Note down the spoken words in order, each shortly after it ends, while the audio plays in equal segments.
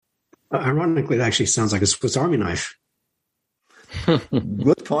Ironically, it actually sounds like a Swiss Army knife.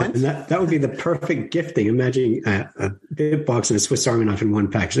 Good point. And that would be the perfect gifting. Imagine a BitBox and a Swiss Army knife in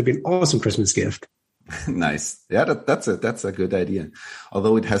one package. That'd be an awesome Christmas gift. Nice. Yeah, that's a good idea.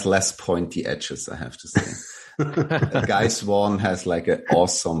 Although it has less pointy edges, I have to say. Guy Swan has like an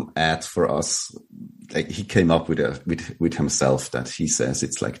awesome ad for us. Like he came up with himself that he says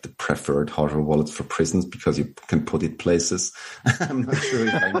it's like the preferred hardware wallet for prisons because you can put it places. I'm not sure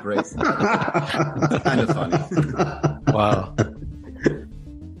if I embrace that. Kind of funny. Wow.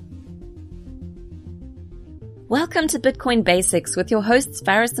 Welcome to Bitcoin Basics with your hosts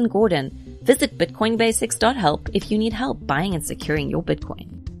Faris and Gordon. Visit bitcoinbasics.help if you need help buying and securing your Bitcoin.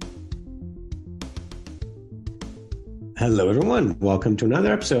 Hello, everyone. Welcome to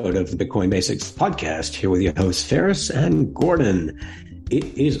another episode of the Bitcoin Basics podcast, here with your hosts Faris and Gordon.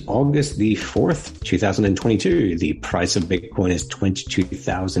 It is August the 4th, 2022. The price of Bitcoin is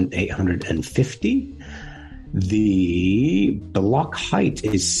 $22,850. The block height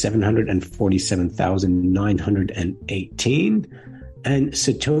is 747,918. And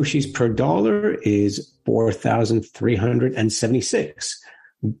Satoshis per dollar is 4,376.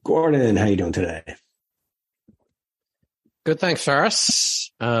 Gordon, how you doing today? Good, thanks,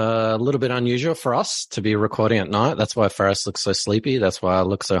 Faris. A little bit unusual for us to be recording at night. That's why Faris looks so sleepy. That's why I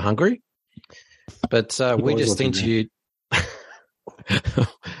look so hungry. But we just interviewed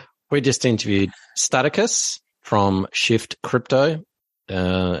Staticus from Shift Crypto,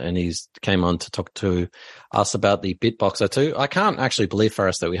 and he's came on to talk to us about the BitBox02. I can't actually believe,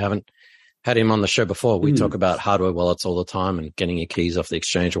 Faris, that we haven't had him on the show before. We talk about hardware wallets all the time and getting your keys off the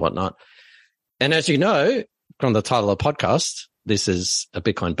exchange or whatnot. And as you know, from the title of the podcast, this is a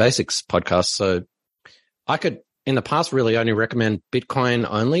Bitcoin Basics podcast. So I could, in the past, really only recommend Bitcoin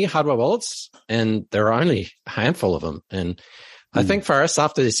only hardware wallets, and there are only a handful of them. And I think for us,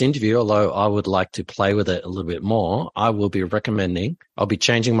 after this interview, although I would like to play with it a little bit more, I'll be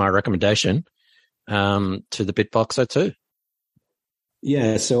changing my recommendation to the BitBox02.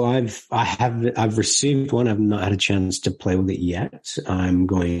 Yeah, so I've received one. I've not had a chance to play with it yet. I'm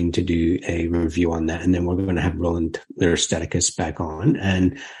going to do a review on that, and then we're going to have Roland or Staticus back on.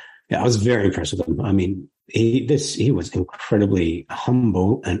 And yeah, I was very impressed with him. I mean, he was incredibly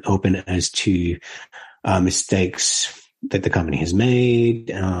humble and open as to mistakes that the company has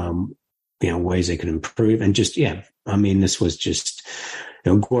made, ways they could improve, and just this was just,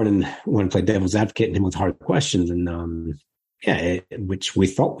 Gordon wanted to play devil's advocate and him with hard questions, and which we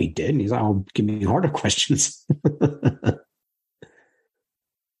thought we did. And he's like, "Oh, give me harder questions."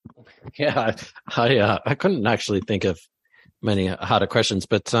 Yeah, I couldn't actually think of many harder questions,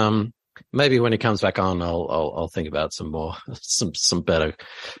 but maybe when he comes back on, I'll think about some more, some better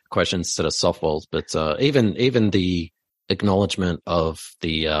questions instead of softballs. But even the acknowledgement of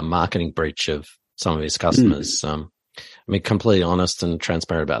the marketing breach of some of his customers, completely honest and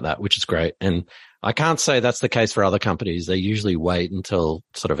transparent about that, which is great. And I can't say that's the case for other companies. They usually wait until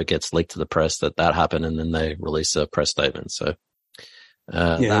sort of it gets leaked to the press that happened, and then they release a press statement. So,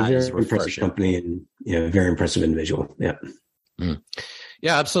 very impressive company and very impressive individual. Yeah.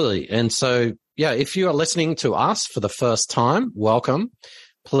 Yeah, absolutely. And so, if you are listening to us for the first time, welcome.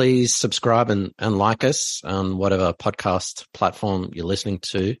 Please subscribe and like us on whatever podcast platform you're listening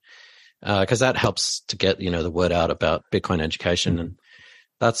to, because that helps to get, the word out about Bitcoin education. And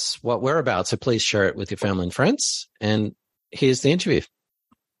that's what we're about. So please share it with your family and friends. And here's the interview.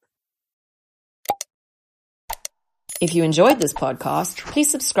 If you enjoyed this podcast,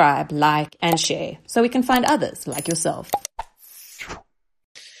 please subscribe, like, and share so we can find others like yourself.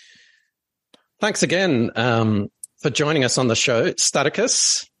 Thanks again for joining us on the show,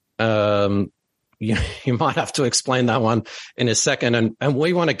 Staticus. You might have to explain that one in a second. And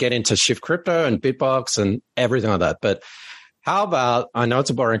we want to get into Shift Crypto and BitBox and everything like that. But how about, I know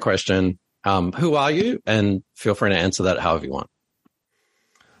it's a boring question, who are you? And feel free to answer that however you want.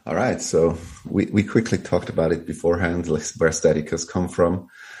 All right. So we quickly talked about it beforehand, like where Staticus come from.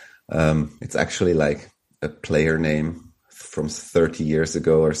 It's actually like a player name from 30 years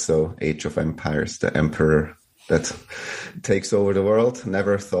ago or so, Age of Empires, the emperor that takes over the world.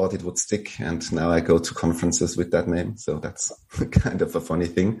 Never thought it would stick, and now I go to conferences with that name. So that's kind of a funny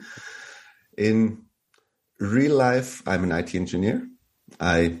thing. In real life, I'm an IT engineer.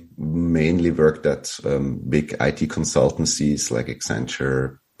 I mainly worked at big IT consultancies like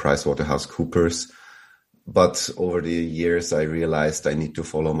Accenture, PricewaterhouseCoopers. But over the years, I realized I need to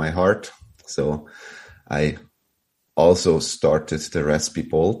follow my heart. So I also started the Raspberry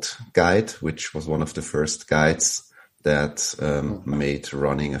Bolt guide, which was one of the first guides that made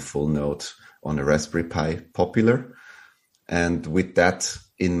running a full node on a Raspberry Pi popular. And with that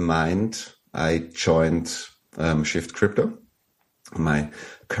in mind, I joined Shift Crypto, my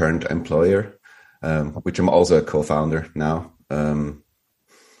current employer, which I'm also a co-founder now.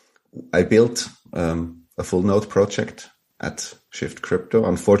 I built a full node project at Shift Crypto.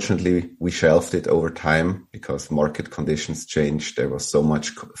 Unfortunately, we shelved it over time because market conditions changed. There was so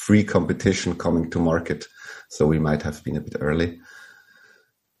much free competition coming to market, so we might have been a bit early.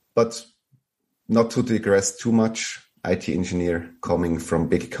 But not to digress too much, IT engineer coming from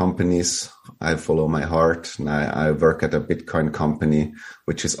big companies. I follow my heart, and I work at a Bitcoin company,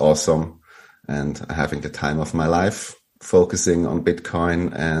 which is awesome, and having the time of my life, focusing on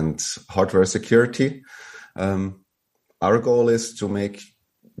Bitcoin and hardware security. Our goal is to make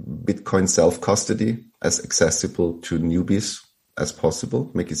Bitcoin self-custody as accessible to newbies as possible,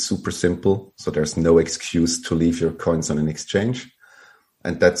 make it super simple so there's no excuse to leave your coins on an exchange.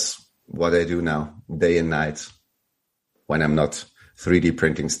 And that's what I do now, day and night, when I'm not 3D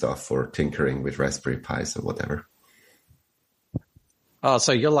printing stuff or tinkering with Raspberry Pis or whatever. Oh,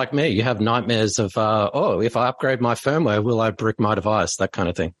 so you're like me. You have nightmares of, if I upgrade my firmware, will I brick my device? That kind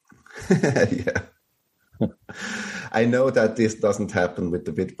of thing. Yeah. I know that this doesn't happen with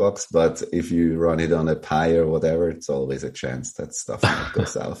the Bitbox, but if you run it on a Pi or whatever, it's always a chance that stuff might go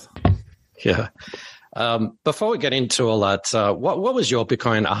south. Yeah. Before we get into all that, what was your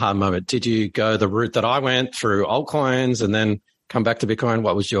Bitcoin aha moment? Did you go the route that I went through altcoins and then come back to Bitcoin?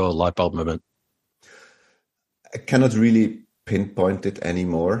 What was your light bulb moment? I cannot really pinpoint it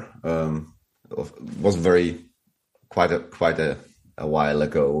anymore. It was quite a while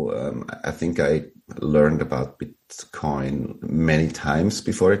ago. I think I learned about Bitcoin many times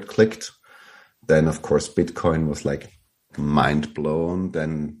before it clicked. Then, of course, Bitcoin was like mind blown.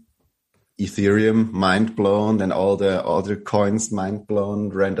 Then Ethereum, mind blown. Then all the other coins, mind blown.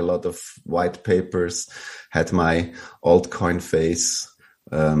 Read a lot of white papers, had my altcoin phase.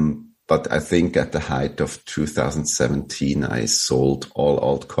 But I think at the height of 2017, I sold all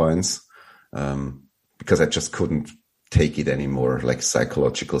altcoins because I just couldn't take it anymore, like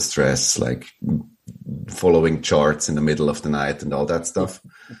psychological stress, like following charts in the middle of the night and all that stuff.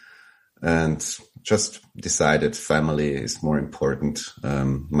 And just decided family is more important.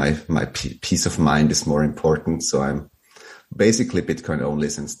 My peace of mind is more important. So I'm basically Bitcoin only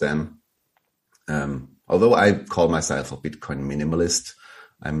since then. Although I call myself a Bitcoin minimalist,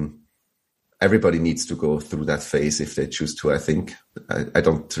 everybody needs to go through that phase if they choose to, I think. I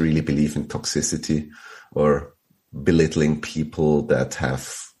don't really believe in toxicity or belittling people that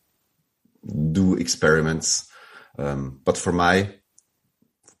do experiments. But for my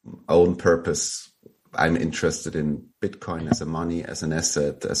own purpose, I'm interested in Bitcoin as a money, as an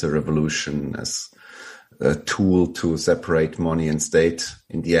asset, as a revolution, as a tool to separate money and state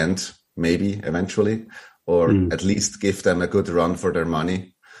in the end, maybe eventually, or at least give them a good run for their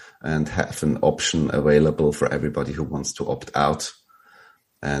money and have an option available for everybody who wants to opt out.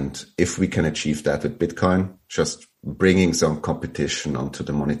 And if we can achieve that with Bitcoin, just bringing some competition onto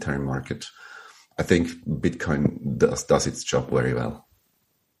the monetary market, I think Bitcoin does its job very well.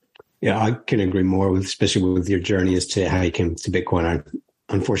 Yeah, I can agree more with, especially with your journey as to how you came to Bitcoin.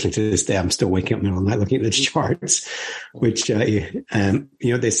 Unfortunately, to this day, I'm still waking up in the middle of the night looking at the charts, which,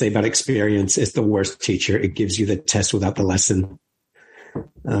 they say about experience is the worst teacher. It gives you the test without the lesson.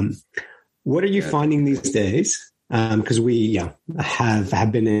 What are you finding these days? Because we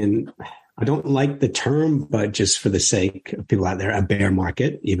have been in, I don't like the term, but just for the sake of people out there, a bear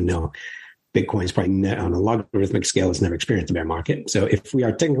market, even though Bitcoin's probably on a logarithmic scale has never experienced a bear market. So if we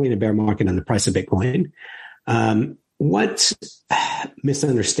are technically in a bear market on the price of Bitcoin, what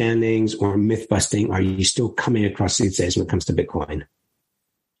misunderstandings or myth busting are you still coming across these days when it comes to Bitcoin?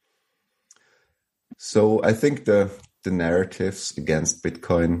 So I think the narratives against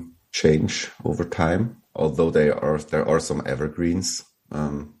Bitcoin change over time, although there are some evergreens.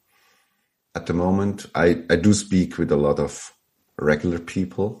 At the moment, I do speak with a lot of regular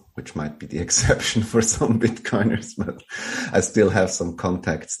people, which might be the exception for some Bitcoiners, but I still have some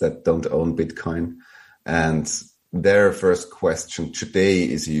contacts that don't own Bitcoin. And their first question today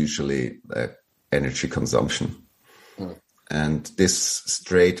is usually energy consumption. And this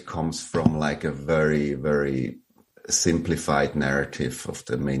straight comes from like a very, very simplified narrative of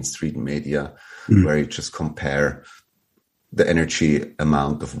the mainstream media, where you just compare the energy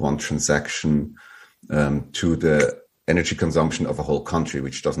amount of one transaction to the energy consumption of a whole country,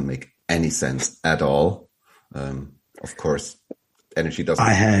 which doesn't make any sense at all. Of course, energy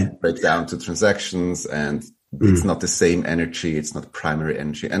doesn't break down to transactions, and it's not the same energy. It's not primary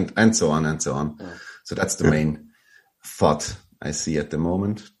energy, and so on and so on. So that's the main thought I see at the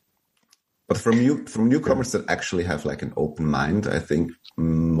moment. But from newcomers that actually have like an open mind, I think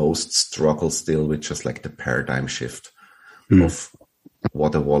most struggle still with just like the paradigm shift of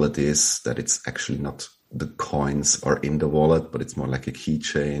what a wallet is, that it's actually not the coins are in the wallet, but it's more like a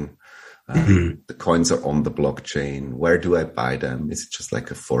keychain. The coins are on the blockchain. Where do I buy them? Is it just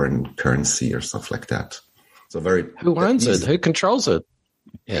like a foreign currency or stuff like that? So who owns it? Who controls it?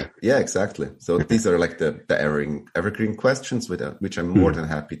 Yeah, exactly. So these are like the evergreen questions which I'm more than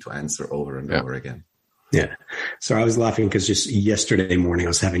happy to answer over and over again. Yeah. So I was laughing because just yesterday morning, I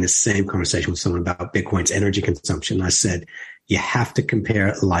was having the same conversation with someone about Bitcoin's energy consumption. I said, you have to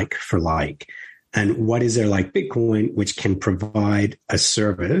compare like for like. And what is there like Bitcoin, which can provide a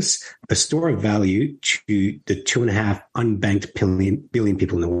service, a store of value to the 2.5 unbanked billion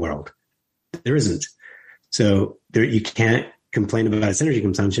people in the world? There isn't. So you can't complain about its energy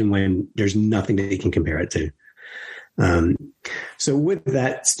consumption when there's nothing that you can compare it to. So with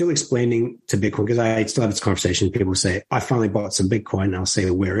that, still explaining to Bitcoin, because I still have this conversation, people say, I finally bought some Bitcoin, and I'll say,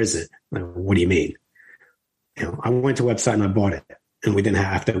 where is it? Like, what do you mean? I went to a website and I bought it, and we didn't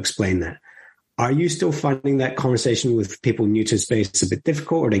have to explain that. Are you still finding that conversation with people new to the space a bit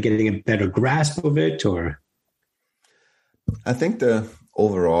difficult? Or are they getting a better grasp of it? Or I think the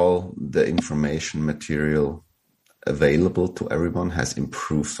information material available to everyone has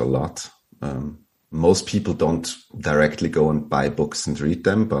improved a lot. Most people don't directly go and buy books and read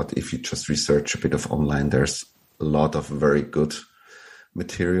them, but if you just research a bit of online, there's a lot of very good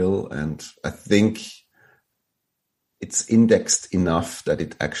material. And I think it's indexed enough that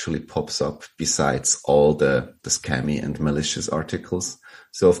it actually pops up besides all the scammy and malicious articles.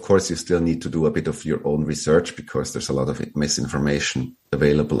 So of course you still need to do a bit of your own research because there's a lot of misinformation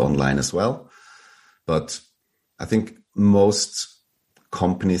available online as well. But I think most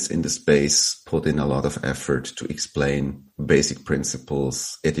companies in the space put in a lot of effort to explain basic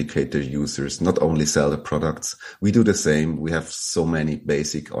principles, educate their users, not only sell the products. We do the same. We have so many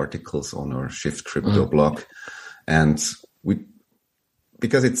basic articles on our Shift Crypto blog. And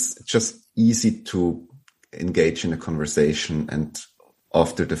because it's just easy to engage in a conversation, and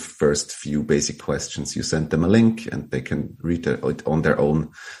after the first few basic questions, you send them a link and they can read it on their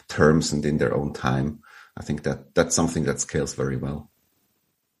own terms and in their own time. I think that's something that scales very well.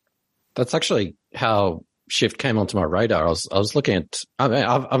 That's actually how Shift came onto my radar. I was looking at,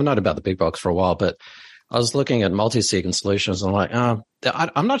 I've known about the big box for a while, but I was looking at multi-sig and solutions, and I'm like,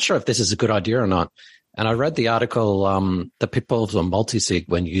 I'm not sure if this is a good idea or not. And I read the article, the pitfalls of multi-sig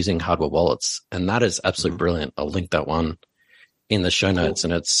when using hardware wallets, and that is absolutely brilliant. I'll link that one in the show notes.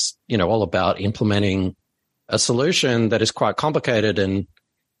 And it's, all about implementing a solution that is quite complicated, and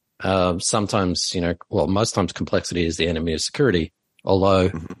sometimes, most times complexity is the enemy of security. Although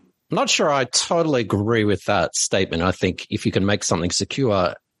I'm not sure I totally agree with that statement. I think if you can make something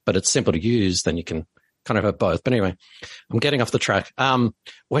secure, but it's simple to use, then you can kind of have both. But anyway, I'm getting off the track.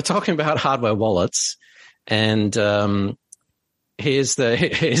 We're talking about hardware wallets, and here's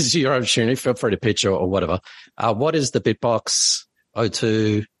your opportunity. Feel free to pitch or whatever. What is the Bitbox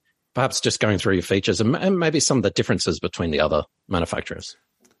O2? Perhaps just going through your features and maybe some of the differences between the other manufacturers.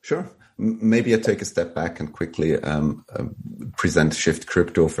 Sure. Maybe I take a step back and quickly present Shift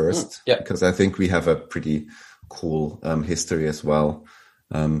Crypto first, because I think we have a pretty cool history as well.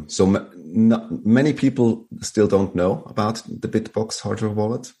 Many people still don't know about the Bitbox hardware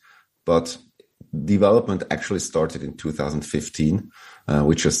wallet, but development actually started in 2015,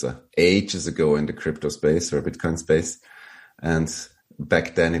 which is ages ago in the crypto space or Bitcoin space. And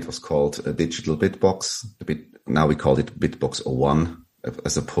back then it was called a digital Bitbox. Now we call it Bitbox 01,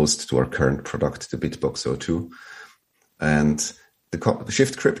 as opposed to our current product, the Bitbox 02. And the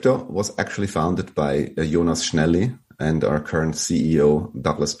Shift Crypto was actually founded by Jonas Schnelli and our current CEO,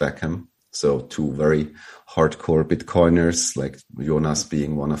 Douglas Beckham. So two very hardcore Bitcoiners, like Jonas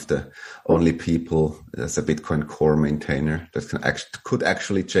being one of the only people as a Bitcoin core maintainer that could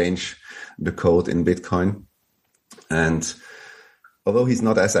actually change the code in Bitcoin. And although he's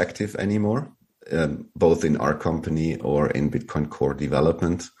not as active anymore, both in our company or in Bitcoin core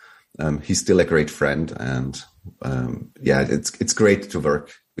development, he's still a great friend. And it's great to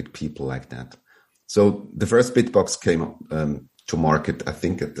work with people like that. So the first Bitbox came to market, I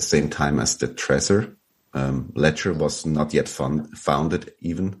think, at the same time as the Trezor. Ledger was not yet founded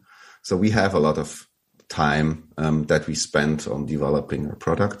even. So we have a lot of time that we spent on developing our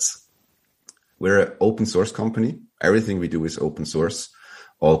products. We're an open source company. Everything we do is open source.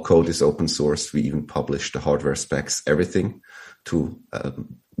 All code is open source. We even publish the hardware specs, everything, to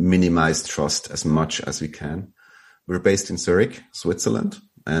minimize trust as much as we can. We're based in Zurich, Switzerland,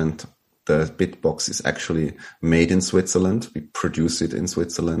 and the Bitbox is actually made in Switzerland. We produce it in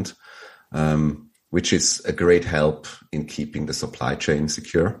Switzerland. which is a great help in keeping the supply chain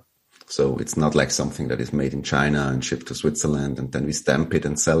secure. So it's not like something that is made in China and shipped to Switzerland and then we stamp it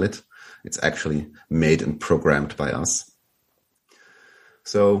and sell it. It's actually made and programmed by us.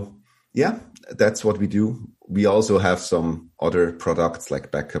 So yeah, that's what we do. We also have some other products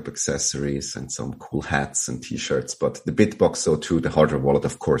like backup accessories and some cool hats and t-shirts, but the BitBox 02, the hardware wallet,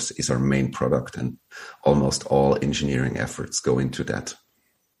 of course, is our main product, and almost all engineering efforts go into that.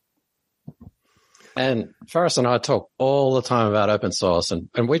 And Faris and I talk all the time about open source, and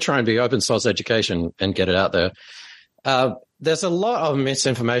we try and be open source education and get it out there. There's a lot of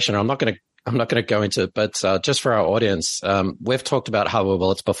misinformation. I'm not going to go into it, but just for our audience, we've talked about hardware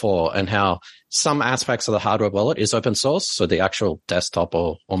wallets before and how some aspects of the hardware wallet is open source, so the actual desktop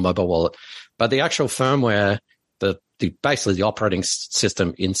or mobile wallet, but the actual firmware, basically the operating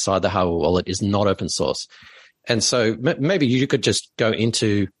system inside the hardware wallet is not open source. And so maybe you could just go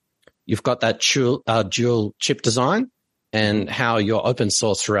into, you've got that dual chip design and how you're open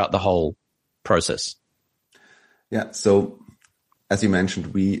source throughout the whole process. Yeah. So as you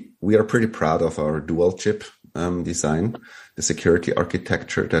mentioned, we are pretty proud of our dual chip design, the security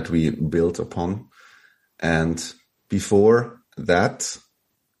architecture that we built upon. And before that,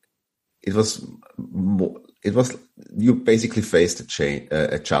 it was you basically faced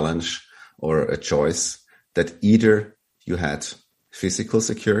a challenge or a choice that either you had physical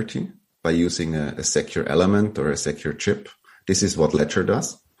security by using a secure element or a secure chip. This is what Ledger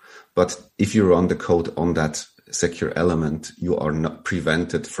does. But if you run the code on that secure element, you are not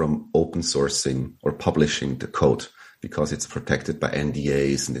prevented from open sourcing or publishing the code because it's protected by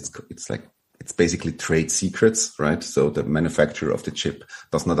NDAs, and it's basically trade secrets, right? So the manufacturer of the chip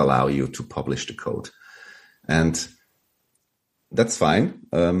does not allow you to publish the code. And that's fine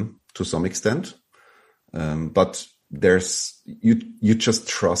to some extent. But you just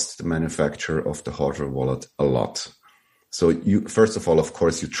trust the manufacturer of the hardware wallet a lot. So you, first of all, of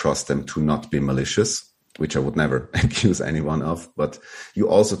course, you trust them to not be malicious, which I would never accuse anyone of, but you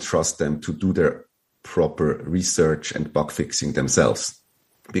also trust them to do their proper research and bug fixing themselves,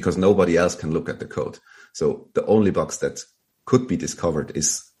 because nobody else can look at the code. So the only bugs that could be discovered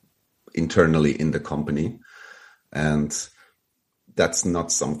is internally in the company. And that's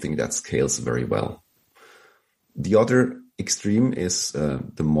not something that scales very well. The other extreme is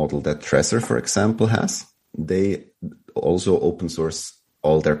the model that Trezor, for example, has. They also open source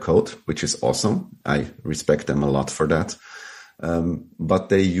all their code, which is awesome. I respect them a lot for that. But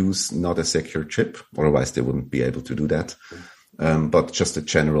they use not a secure chip, otherwise they wouldn't be able to do that. But just a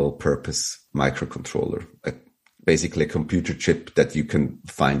general purpose microcontroller, basically a computer chip that you can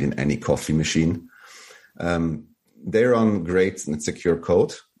find in any coffee machine. They run great and secure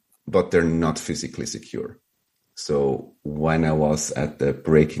code, but they're not physically secure. So when I was at the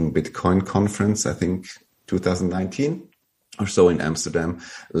Breaking Bitcoin conference, I think 2019 or so in Amsterdam,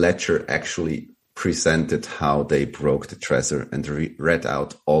 Ledger actually presented how they broke the Trezor and read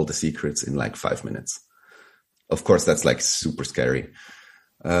out all the secrets in like 5 minutes. Of course, that's like super scary.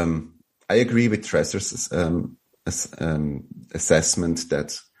 I agree with Trezor's assessment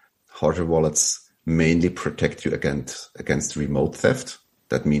that hardware wallets mainly protect you against remote theft.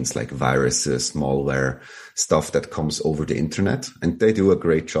 That means like viruses, malware, stuff that comes over the internet. And they do a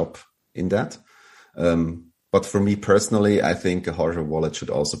great job in that. But for me personally, I think a hardware wallet should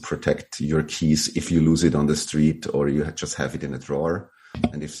also protect your keys if you lose it on the street or you just have it in a drawer.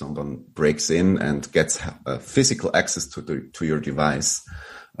 And if someone breaks in and gets physical access to your device,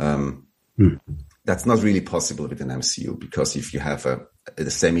 that's not really possible with an MCU, because if you have a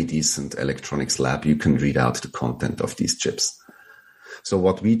semi-decent electronics lab, you can read out the content of these chips. So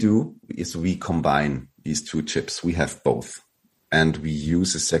what we do is we combine these two chips. We have both, and we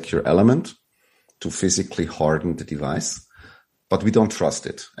use a secure element to physically harden the device, but we don't trust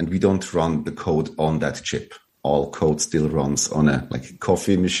it, and we don't run the code on that chip. All code still runs on a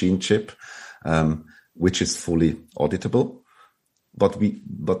coffee machine chip, which is fully auditable. But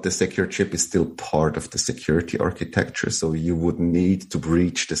the secure chip is still part of the security architecture. So you would need to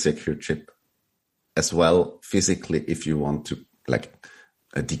breach the secure chip as well physically if you want to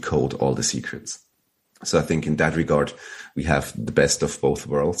decode all the secrets. So I think in that regard, we have the best of both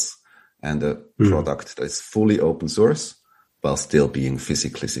worlds and a product that is fully open source while still being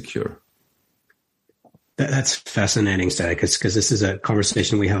physically secure. That's fascinating, Staticus, because this is a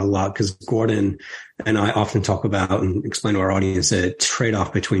conversation we have a lot, because Gordon and I often talk about and explain to our audience a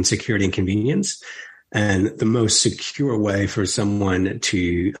trade-off between security and convenience. And the most secure way for someone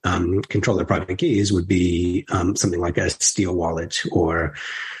to control their private keys would be something like a Steal wallet or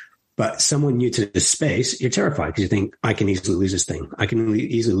But someone new to the space, you're terrified because you think, I can easily lose this thing. I can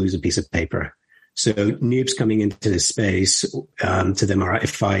easily lose a piece of paper. So noobs coming into this space, to them are,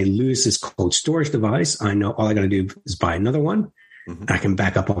 if I lose this cold storage device, I know all I got to do is buy another one. Mm-hmm. And I can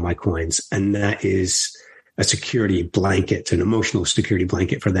back up all my coins. And that is a security blanket, an emotional security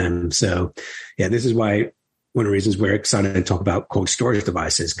blanket for them. So yeah, this is why one of the reasons we're excited to talk about cold storage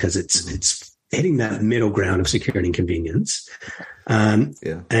devices, because it's hitting that middle ground of security and convenience. And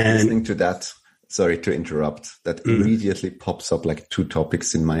listening to that, sorry to interrupt, that immediately pops up like two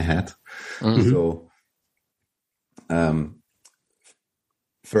topics in my head. Mm-hmm. So,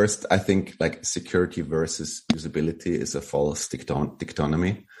 first, I think like security versus usability is a false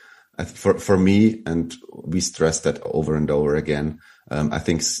dichotomy. For me, and we stress that over and over again, I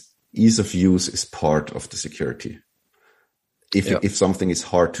think ease of use is part of the security. If something is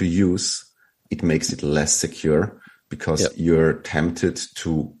hard to use, it makes it less secure because you're tempted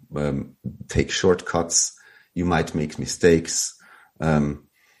to take shortcuts. You might make mistakes.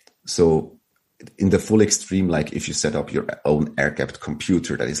 So in the full extreme, like if you set up your own air-gapped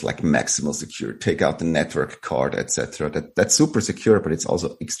computer that is like maximal secure, take out the network card, etc. That's super secure, but it's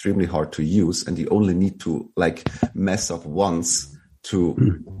also extremely hard to use. And you only need to like mess up once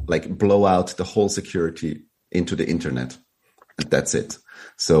to like blow out the whole security into the internet. And that's it.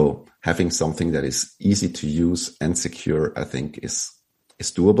 So having something that is easy to use and secure, I think is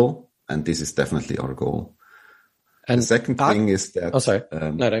doable. And this is definitely our goal. And the second thing is that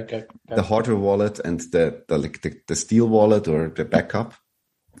the hardware wallet and the steel wallet or the backup.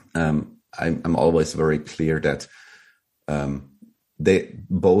 I'm always very clear that they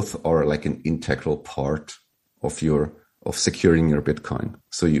both are like an integral part of securing your Bitcoin.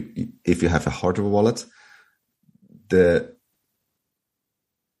 So if you have a hardware wallet,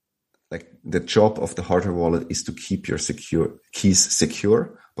 the job of the hardware wallet is to keep your keys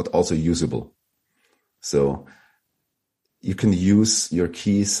secure, but also usable. So you can use your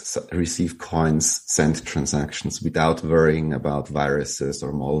keys, receive coins, send transactions without worrying about viruses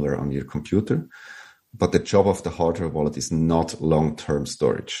or malware on your computer. But the job of the hardware wallet is not long-term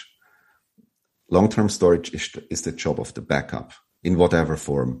storage. Long-term storage is the job of the backup in whatever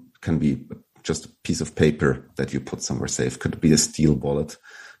form. It can be just a piece of paper that you put somewhere safe. Could be a steel wallet.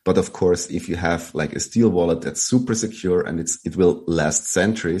 But of course, if you have like a steel wallet that's super secure and it will last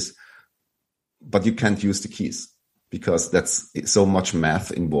centuries, but you can't use the keys because that's so much math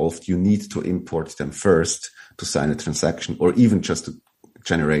involved. You need to import them first to sign a transaction or even just to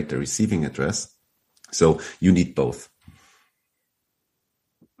generate the receiving address. So you need both.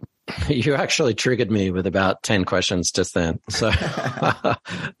 You actually triggered me with about 10 questions just then. So,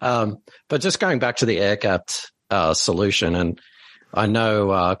 but just going back to the air-gapped solution, and I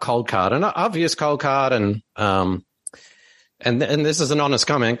know Coldcard, and I've used Coldcard, and this is an honest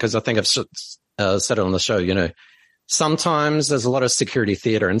comment because I think I've said it on the show. You know, sometimes there's a lot of security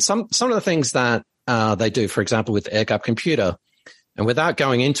theater, and some of the things that they do, for example, with air-gapped computer, and without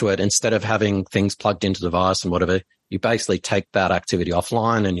going into it, instead of having things plugged into the device and whatever, you basically take that activity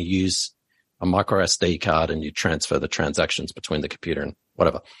offline and you use a micro SD card and you transfer the transactions between the computer and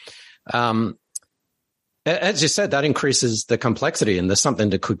whatever. As you said, that increases the complexity and there's something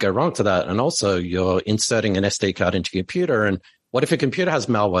that could go wrong to that. And also you're inserting an SD card into your computer. And what if your computer has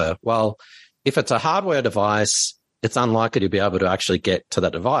malware? Well, if it's a hardware device, it's unlikely to be able to actually get to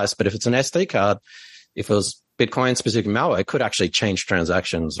that device. But if it's an SD card, if it was Bitcoin specific malware, it could actually change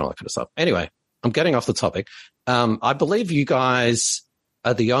transactions and all that kind of stuff. Anyway, I'm getting off the topic. I believe you guys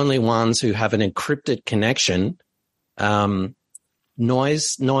are the only ones who have an encrypted connection,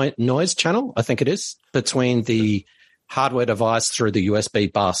 noise channel, I think it is, between the hardware device through the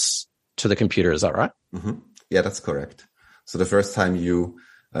USB bus to the computer. Is that right? Mm-hmm. Yeah, that's correct. So the first time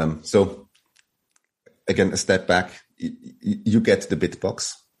so again, a step back, you get the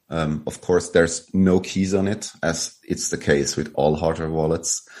BitBox. Of course, there's no keys on it, as it's the case with all hardware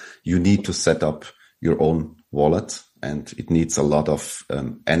wallets. You need to set up your own wallet, and it needs a lot of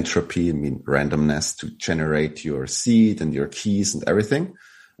entropy, randomness, to generate your seed and your keys and everything.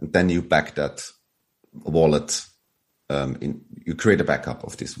 And then you back that wallet you create a backup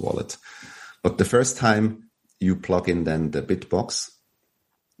of this wallet. But the first time you plug in then the BitBox,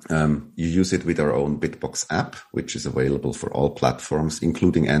 you use it with our own BitBox app, which is available for all platforms,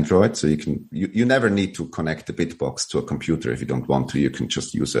 including Android. So you never need to connect the BitBox to a computer if you don't want to. You can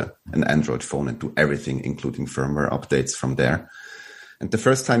just use an Android phone and do everything, including firmware updates from there. And the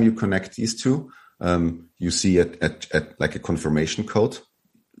first time you connect these two, you see like a confirmation code.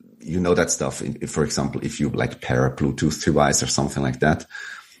 You know that stuff. For example, if you like pair a Bluetooth device or something like that,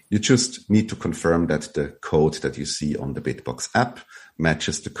 You just need to confirm that the code that you see on the Bitbox app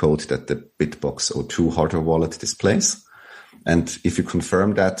matches the code that the Bitbox O2 hardware wallet displays. And if you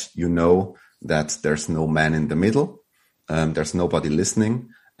confirm that, you know that there's no man in the middle, there's nobody listening.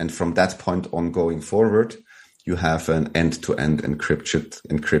 And from that point on going forward, you have an end-to-end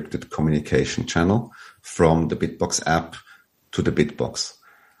encrypted communication channel from the Bitbox app to the Bitbox.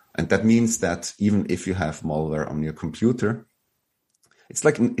 And that means that even if you have malware on your computer,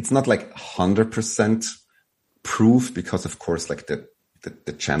 it's not like 100% proof, because of course, like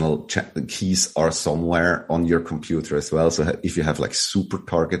the channel keys are somewhere on your computer as well. So if you have like super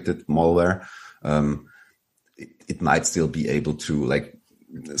targeted malware, it might still be able to like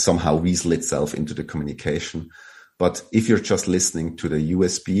somehow weasel itself into the communication. But if you're just listening to the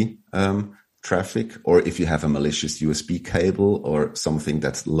USB traffic, or if you have a malicious USB cable or something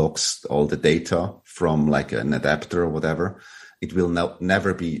that locks all the data from like an adapter or whatever, it will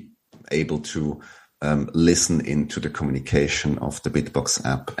never be able to listen into the communication of the Bitbox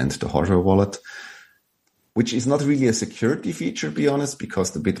app and the hardware wallet, which is not really a security feature, to be honest,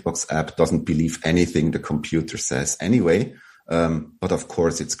 because the Bitbox app doesn't believe anything the computer says anyway. But of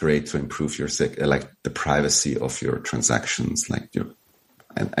course, it's great to improve your the privacy of your transactions,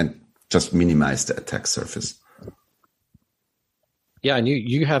 and just minimize the attack surface. Yeah, and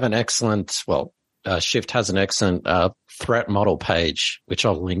you have an excellent, Shift has an excellent threat model page, which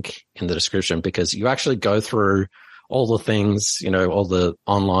I'll link in the description, because you actually go through all the things, all the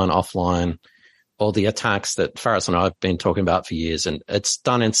online, offline, all the attacks that Faris and I have been talking about for years. And it's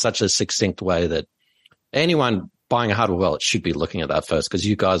done in such a succinct way that anyone buying a hardware wallet should be looking at that first, because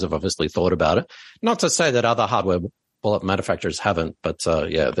you guys have obviously thought about it. Not to say that other hardware wallet manufacturers haven't, but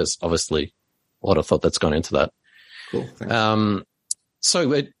there's obviously a lot of thought that's gone into that. Cool. Thanks.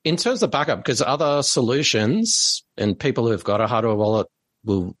 So in terms of backup, because other solutions and people who've got a hardware wallet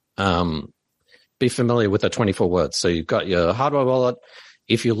will be familiar with the 24 words. So you've got your hardware wallet.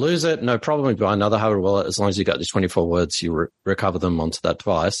 If you lose it, no problem. You buy another hardware wallet. As long as you got these 24 words, you recover them onto that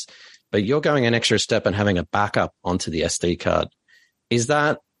device. But you're going an extra step and having a backup onto the SD card. Is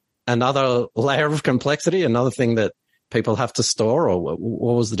that another layer of complexity, another thing that people have to store, or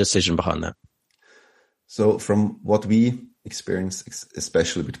what was the decision behind that? So from what we experience,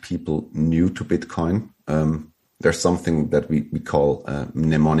 especially with people new to Bitcoin, there's something that we call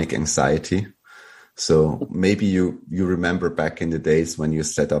mnemonic anxiety. So maybe you remember back in the days when you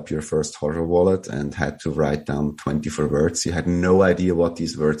set up your first hardware wallet and had to write down 24 words. You had no idea what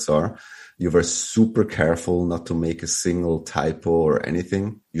these words are. You were super careful not to make a single typo or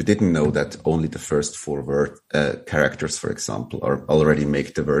anything. You didn't know that only the first 4 characters, for example, already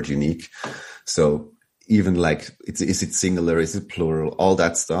make the word unique. So even like, is it singular? Is it plural? All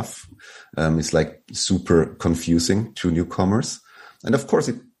that stuff is like super confusing to newcomers. And of course,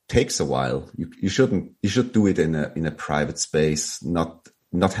 it takes a while. You should do it in a private space, not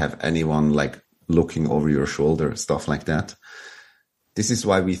have anyone like looking over your shoulder, stuff like that. This is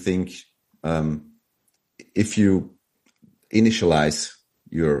why we think if you initialize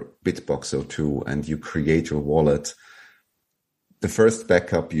your Bitbox O2 and you create your wallet, the first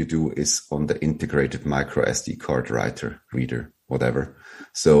backup you do is on the integrated micro SD card reader, whatever.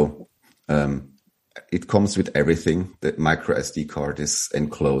 So it comes with everything. The micro SD card is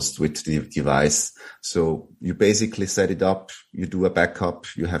enclosed with the device. So you basically set it up, you do a backup,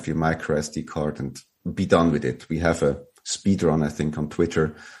 you have your micro SD card, and be done with it. We have a speed run, I think, on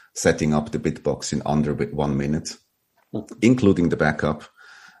Twitter, setting up the Bitbox in under 1 minute, including the backup.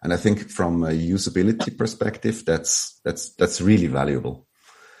 And I think from a usability perspective, that's really valuable.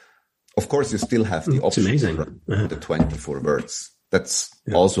 Of course, you still have the option of the 24 words. That's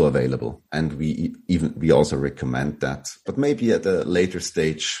also available. And we also recommend that. But maybe at a later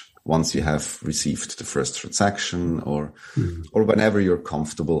stage, once you have received the first transaction or whenever you're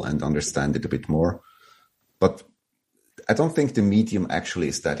comfortable and understand it a bit more. But I don't think the medium actually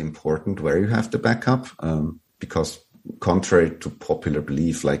is that important where you have the backup, because contrary to popular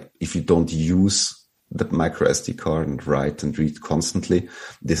belief, like if you don't use the micro SD card and write and read constantly,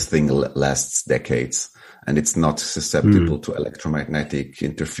 this thing lasts decades and it's not susceptible to electromagnetic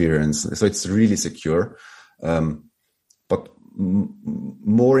interference. So it's really secure. But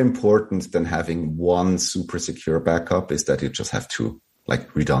more important than having one super secure backup is that you just have to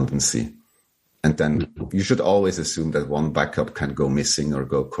like redundancy. And then you should always assume that one backup can go missing or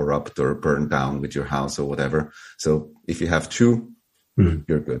go corrupt or burn down with your house or whatever. So if you have 2,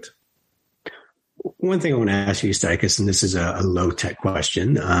 you're good. One thing I want to ask you, Staticus, and this is a low-tech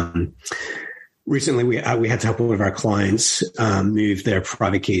question. Recently, we had to help one of our clients move their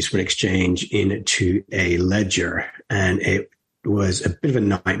private keys from an exchange into a ledger. And was a bit of a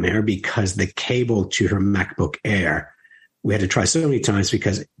nightmare because the cable to her MacBook Air, we had to try so many times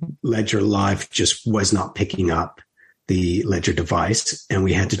because Ledger Live just was not picking up the Ledger device, and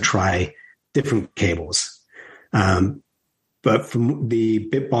we had to try different cables. But from the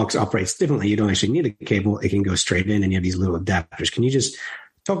BitBox operates differently. You don't actually need a cable. It can go straight in, and you have these little adapters. Can you just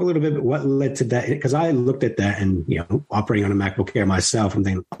talk a little bit about what led to that? Because I looked at that and, operating on a MacBook Air myself, I'm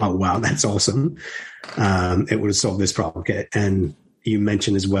thinking, oh, wow, that's awesome. It would have solved this problem. And you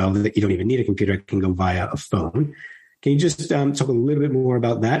mentioned as well that you don't even need a computer. It can go via a phone. Can you just talk a little bit more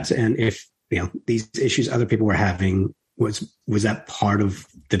about that? And if, these issues other people were having, was that part of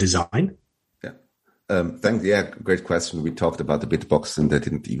the design? Thanks. Yeah, great question. We talked about the BitBox and they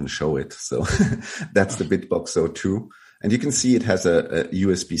didn't even show it. So that's the BitBox 02. And you can see it has a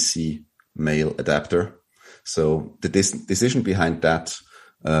USB-C male adapter. So the decision behind that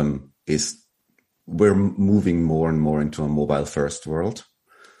is we're moving more and more into a mobile first world.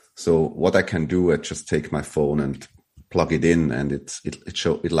 So what I can do, I just take my phone and plug it in and it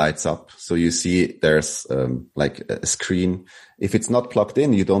lights up. So you see there's like a screen. If it's not plugged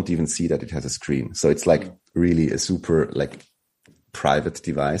in, you don't even see that it has a screen. So it's like really a super like private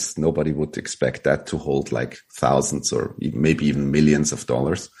device. Nobody would expect that to hold like thousands or maybe even millions of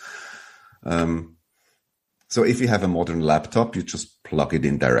dollars. So if you have a modern laptop, you just plug it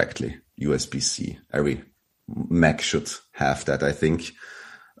in directly, USB-C. Every Mac should have that, I think.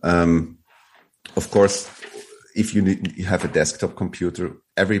 Of course, if you have a desktop computer,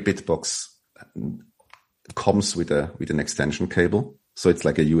 every BitBox comes with an extension cable. So it's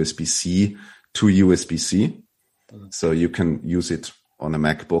like a USB-C to USB-C. So you can use it on a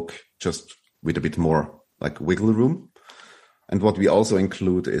MacBook just with a bit more like wiggle room. And what we also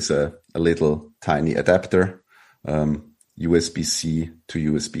include is a little tiny adapter, USB-C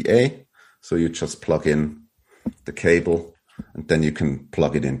to USB-A. So you just plug in the cable and then you can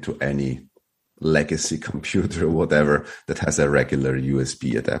plug it into any legacy computer or whatever that has a regular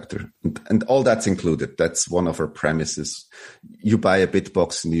USB adapter. And all that's included. That's one of our premises. You buy a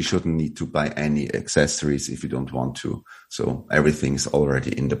BitBox and you shouldn't need to buy any accessories if you don't want to. So everything's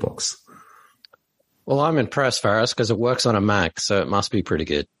already in the box. Well, I'm impressed, Faris, because it works on a Mac, so it must be pretty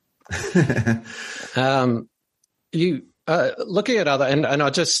good. You looking at other, and I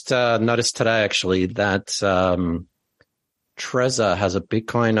just noticed today actually that Trezor has a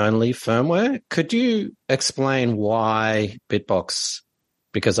Bitcoin-only firmware. Could you explain why BitBox?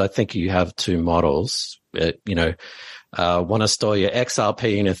 Because I think you have two models. Want to store your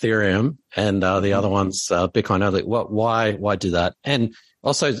XRP in Ethereum, and the other one's Bitcoin-only. Why do that? And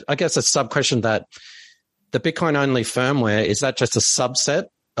also, I guess a sub-question that the Bitcoin-only firmware, is that just a subset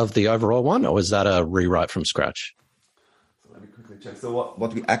of the overall one, or is that a rewrite from scratch? So let me quickly check. So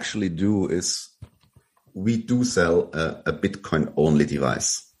what we actually do is we do sell a Bitcoin-only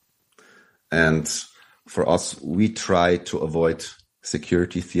device. And for us, we try to avoid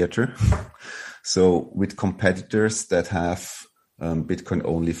security theater. So with competitors that have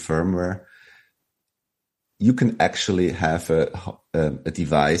Bitcoin-only firmware, you can actually have a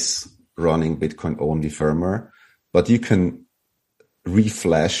device running Bitcoin-only firmware, but you can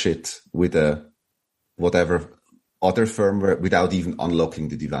reflash it with whatever other firmware without even unlocking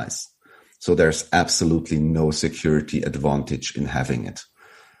the device. So there's absolutely no security advantage in having it.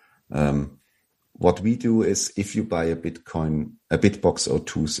 What we do is if you buy a BitBox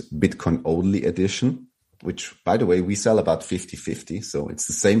 02's Bitcoin-only edition, which, by the way, we sell about 50-50. So it's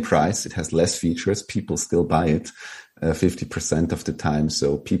the same price. It has less features. People still buy it 50% of the time.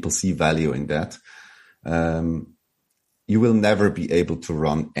 So people see value in that. You will never be able to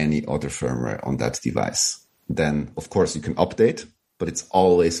run any other firmware on that device. Then, of course, you can update, but it's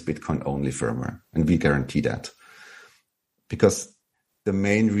always Bitcoin-only firmware. And we guarantee that. Because the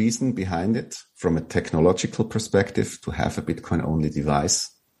main reason behind it, from a technological perspective, to have a Bitcoin-only device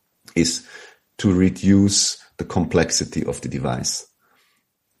is to reduce the complexity of the device.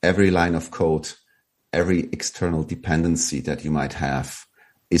 Every line of code, every external dependency that you might have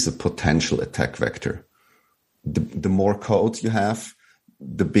is a potential attack vector. The more code you have,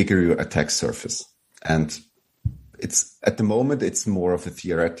 the bigger your attack surface. And it's at the moment, it's more of a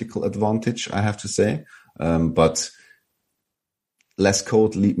theoretical advantage, I have to say. But less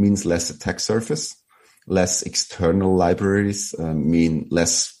code means less attack surface. Less external libraries mean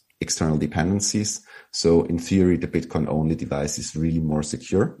less external dependencies. So in theory, the Bitcoin-only device is really more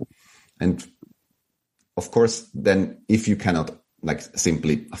secure. And of course, then if you cannot like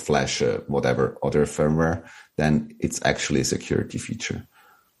simply flash whatever other firmware, then it's actually a security feature.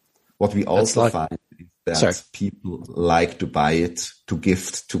 What we also find is that people like to buy it to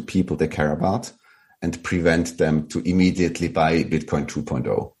gift to people they care about. and prevent them to immediately buy Bitcoin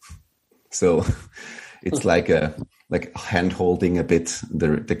 2.0. So it's like hand holding a bit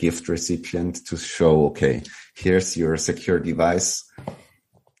the gift recipient to show, okay, here's your secure device.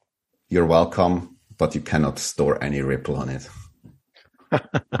 You're welcome, but you cannot store any Ripple on it.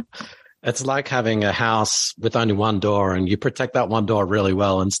 It's like having a house with only one door, and you protect that one door really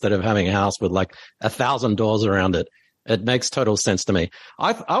well instead of having a house with like 1,000 doors around it. It makes total sense to me.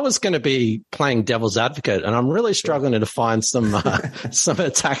 I was going to be playing devil's advocate, and I'm really struggling to find some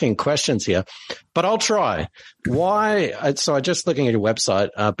attacking questions here, but I'll try. Why? So I'm just looking at your website.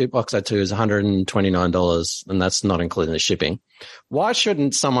 BitBox02 is $129, and that's not including the shipping. Why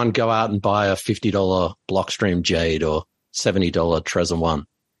shouldn't someone go out and buy a $50 Blockstream Jade or $70 Trezor One?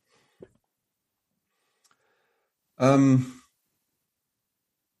 I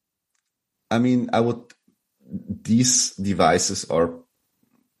mean, these devices are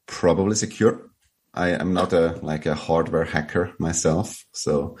probably secure. I am not a hardware hacker myself,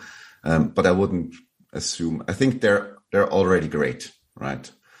 so, but I wouldn't assume. I think they're already great,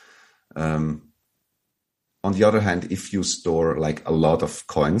 right? On the other hand, if you store like a lot of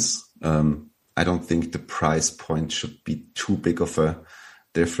coins, I don't think the price point should be too big of a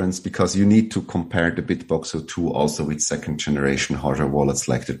difference, because you need to compare the BitBox02 also with second generation hardware wallets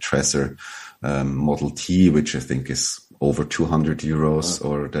like the Trezor Model T, which I think is over 200 euros,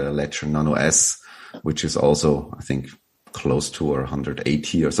 or the Ledger Nano S, which is also, I think, close to or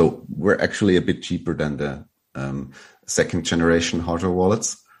 180 or so. We're actually a bit cheaper than the second generation hardware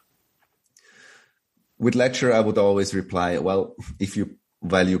wallets. With Ledger, I would always reply, well, if you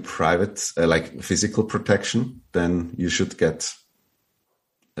value private, like physical protection, then you should get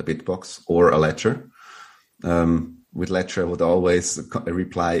a BitBox or a Ledger. With Ledger, I would always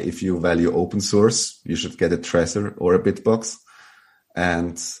reply, if you value open source, you should get a Trezor or a BitBox.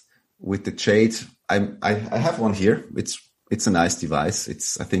 And with the Jade, I have one here. It's a nice device.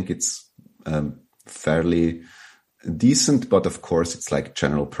 I think it's fairly decent, but of course it's like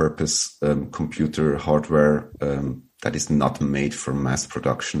general purpose computer hardware that is not made for mass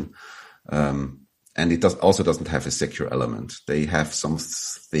production. And it also doesn't have a secure element. They have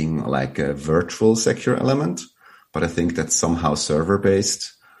something like a virtual secure element, but I think that's somehow server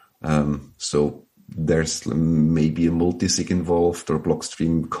based. So there's maybe a multisig involved or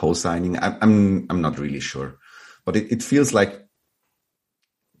Blockstream co-signing. I'm not really sure, but it feels like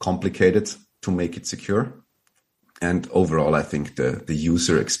complicated to make it secure. And overall, I think the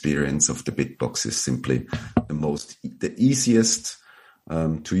user experience of the BitBox is simply the easiest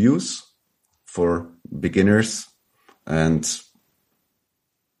to use for beginners. And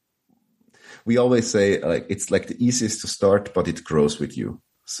we always say, like, it's like the easiest to start, but it grows with you.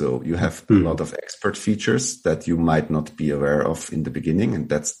 So you have a lot of expert features that you might not be aware of in the beginning. And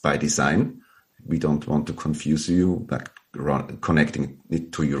that's by design. We don't want to confuse you, like connecting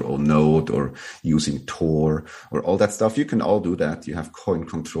it to your own node or using Tor or all that stuff. You can all do that. You have coin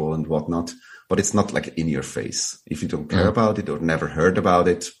control and whatnot, but it's not like in your face. If you don't care about it or never heard about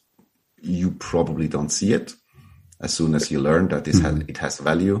it, you probably don't see it. As soon as you learn that it has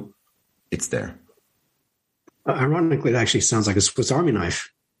value, it's there. Ironically, it actually sounds like a Swiss Army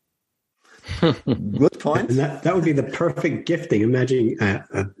knife. Good point. And that would be the perfect gifting. Imagine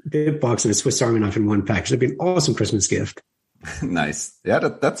a BitBox and a Swiss Army knife in one package. That'd be an awesome Christmas gift. Nice. Yeah,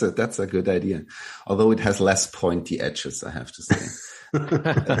 that's a good idea. Although it has less pointy edges, I have to say.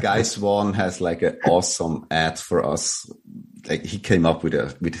 Guy Swan has like an awesome ad for us. Like he came up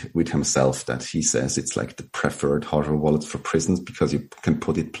with himself that he says it's like the preferred hardware wallet for prisons because you can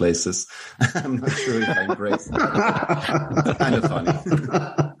put it places. I'm not sure if I embrace that. It's kind of funny.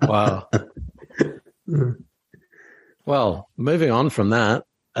 Wow. Well, moving on from that,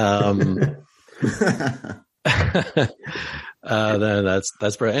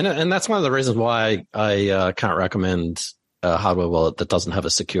 that's brilliant, and that's one of the reasons why I can't recommend a hardware wallet that doesn't have a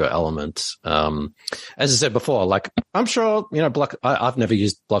secure element. As I said before, like I'm sure I've never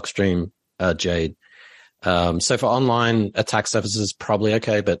used Blockstream Jade, so for online attack surfaces probably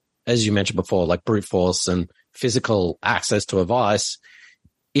okay, but as you mentioned before, like brute force and physical access to a device,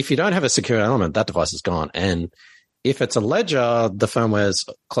 if you don't have a secure element, that device is gone. And if it's a Ledger, the firmware is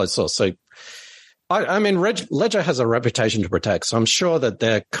closed source. So, I mean, Ledger has a reputation to protect. So I'm sure that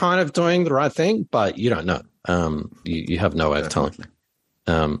they're kind of doing the right thing, but you don't know. You have no way of telling.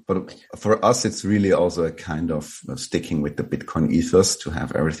 But for us, it's really also a kind of sticking with the Bitcoin ethos to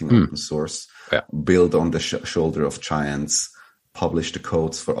have everything open source, build on the shoulder of giants, publish the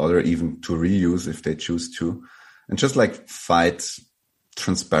codes for others, even to reuse if they choose to, and just like fight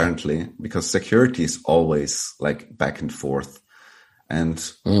transparently, because security is always like back and forth. And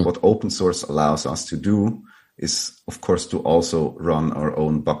what open source allows us to do is, of course, to also run our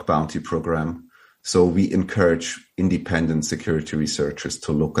own bug bounty program. So we encourage independent security researchers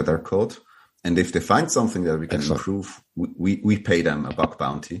to look at our code. And if they find something that we can improve, we pay them a bug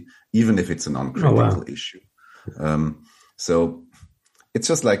bounty, even if it's a non-critical issue. So it's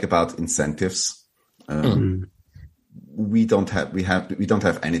just like about incentives. We don't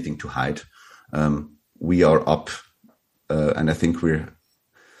have anything to hide. We are up, and I think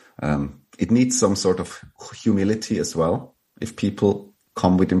it needs some sort of humility as well. If people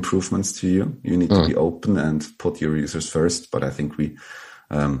come with improvements to you, you need to be open and put your users first. But I think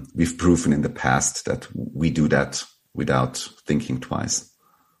we've proven in the past that we do that without thinking twice.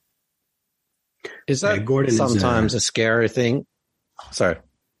 Is that Gordon sometimes a scary thing? Sorry.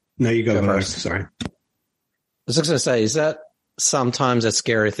 No, you go first. Sorry. I was just going to say, is that sometimes a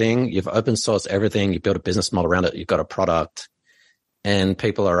scary thing? You've open sourced everything, you build a business model around it, you've got a product, and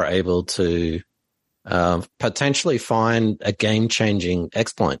people are able to potentially find a game-changing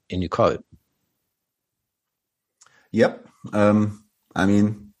exploit in your code. Yep. I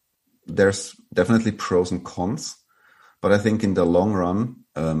mean, there's definitely pros and cons, but I think in the long run,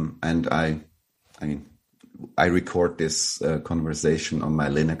 and I record this conversation on my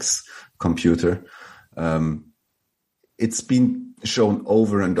Linux computer. It's been shown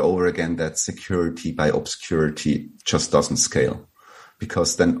over and over again that security by obscurity just doesn't scale,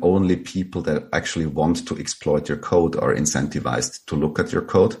 because then only people that actually want to exploit your code are incentivized to look at your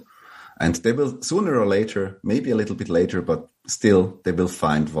code. And they will sooner or later, maybe a little bit later, but still they will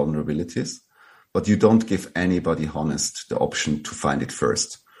find vulnerabilities. But you don't give anybody honest the option to find it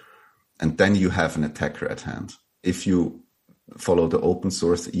first. And then you have an attacker at hand. If you follow the open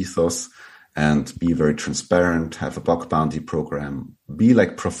source ethos and be very transparent, have a bug bounty program, be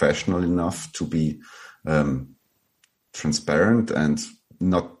like professional enough to be transparent and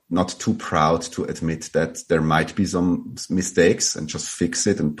not too proud to admit that there might be some mistakes, and just fix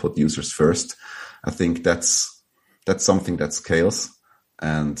it and put users first. I think that's something that scales,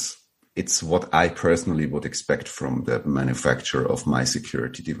 and it's what I personally would expect from the manufacturer of my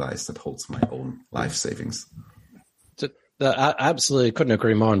security device that holds my own life savings. I absolutely couldn't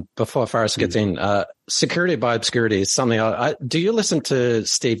agree more. And before Faris gets in, security by obscurity is something do you listen to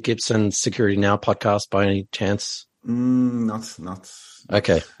Steve Gibson's Security Now podcast by any chance? Not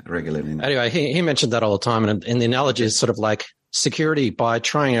okay. Regularly. Anyway, he mentioned that all the time. And the analogy is sort of like security by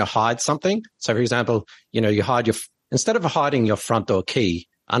trying to hide something. So, for example, you hide instead of hiding your front door key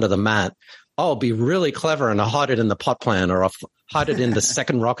under the mat, I'll be really clever and I'll hide it in the pot plant, or I'll hide it in the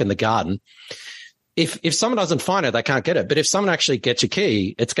second rock in the garden. If someone doesn't find it, they can't get it. But if someone actually gets your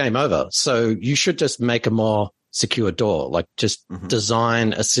key, it's game over. So you should just make a more secure door, like just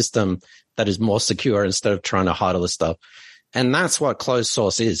design a system that is more secure instead of trying to hide all this stuff. And that's what closed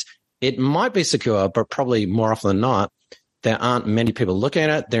source is. It might be secure, but probably more often than not, there aren't many people looking at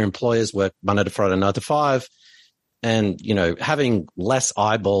it. Their employers work Monday to Friday, 9 to 5. And, having less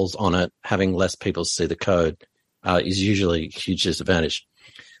eyeballs on it, having less people see the code is usually a huge disadvantage.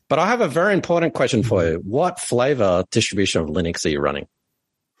 But I have a very important question for you. What flavor distribution of Linux are you running?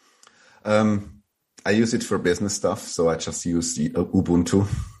 I use it for business stuff, so I just use the Ubuntu.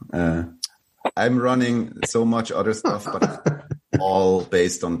 I'm running so much other stuff, but all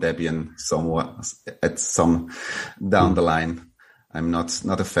based on Debian somewhat at some down the line. I'm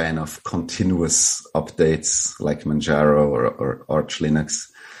not a fan of continuous updates like Manjaro or Arch Linux.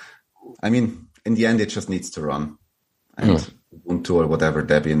 I mean, in the end, it just needs to run. And Ubuntu or whatever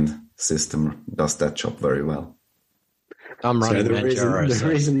Debian system does that job very well. I'm running Manjaro. The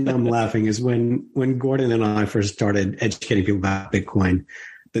reason I'm laughing is when Gordon and I first started educating people about Bitcoin,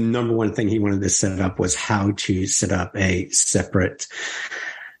 the number one thing he wanted to set up was how to set up a separate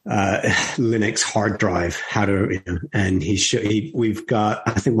Linux hard drive, and we've got,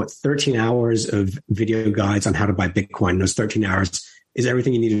 I think, 13 hours of video guides on how to buy Bitcoin. Those 13 hours is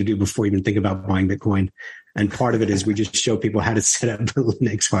everything you need to do before you even think about buying Bitcoin. And part of it is we just show people how to set up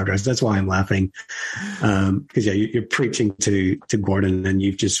Linux hard drives. That's why I'm laughing. Because you're preaching to Gordon, and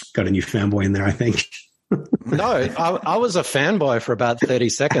you've just got a new fanboy in there, I think. No, I was a fanboy for about 30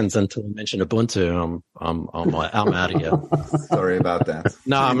 seconds until you mentioned Ubuntu. I'm out of here. Sorry about that.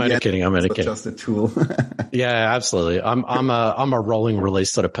 No, I'm only kidding. I'm only kidding. Just a tool. Yeah, absolutely. I'm a rolling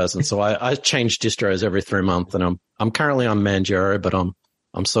release sort of person. So I change distros every 3 months, and I'm currently on Manjaro, but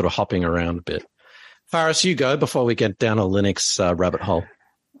I'm sort of hopping around a bit. Faris, you go before we get down a Linux rabbit hole.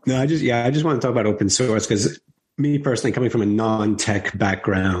 No, I just want to talk about open source, because me personally, coming from a non-tech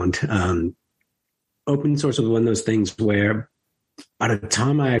background, open source was one of those things where by the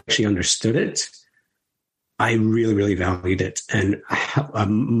time I actually understood it, I really, really valued it. And a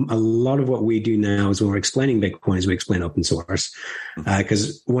lot of what we do now is when we're explaining Bitcoin is we explain open source.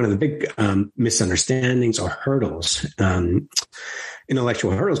 Because one of the big misunderstandings or hurdles,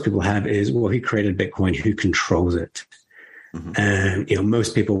 intellectual hurdles people have is, well, he created Bitcoin, who controls it? Mm-hmm. And,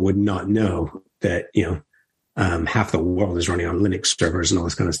 most people would not know that, half the world is running on Linux servers and all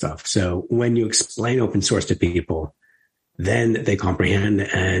this kind of stuff. So when you explain open source to people, then they comprehend,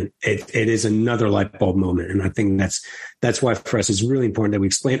 and it is another light bulb moment. And I think that's why for us it's really important that we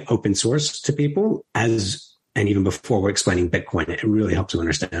explain open source to people and even before we're explaining Bitcoin, it really helps them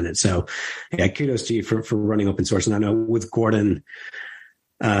understand it. So yeah, kudos to you for running open source. And I know with Gordon,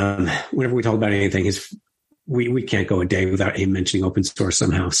 whenever we talk about anything, we can't go a day without him mentioning open source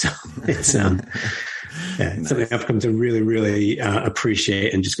somehow. So it's nice. Something I've come to really, really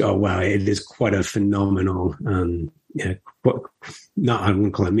appreciate and just go, oh, wow, it is quite a phenomenal, I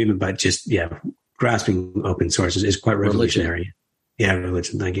wouldn't call it movement, but just, grasping open source is quite revolutionary.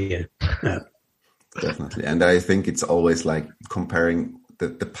 Religion. Thank you. Definitely. And I think it's always like comparing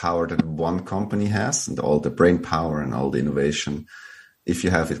the power that one company has and all the brain power and all the innovation. If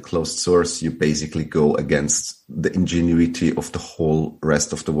you have it closed source, you basically go against the ingenuity of the whole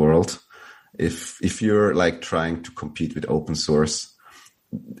rest of the world. If you're like trying to compete with open source,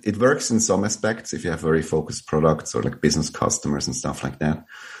 it works in some aspects if you have very focused products or like business customers and stuff like that.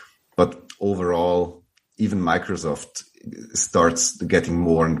 But overall, even Microsoft starts getting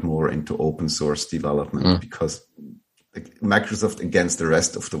more and more into open source development because Microsoft against the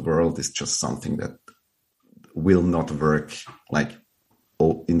rest of the world is just something that will not work like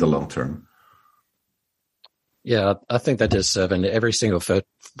in the long term. Yeah, I think that does serve, and every single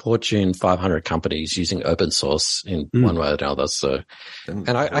Fortune 500 company is using open source in one way or another. So, and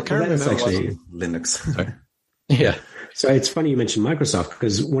I can't remember actually Linux. Sorry. Yeah. So it's funny you mentioned Microsoft,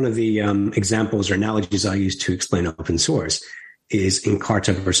 because one of the examples or analogies I use to explain open source is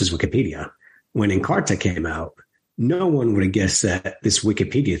Encarta versus Wikipedia. When Encarta came out, no one would have guessed that this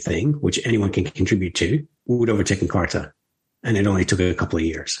Wikipedia thing, which anyone can contribute to, would overtake Encarta. And it only took a couple of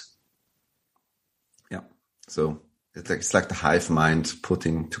years. So it's like the hive mind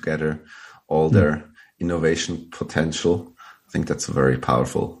putting together all their innovation potential. I think that's very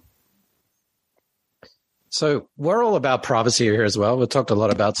powerful. So we're all about privacy here as well. We've talked a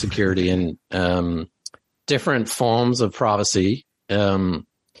lot about security and different forms of privacy.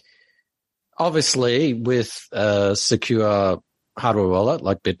 Obviously, with a secure hardware wallet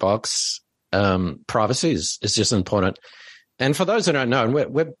like Bitbox, privacy is just important. And for those who don't know,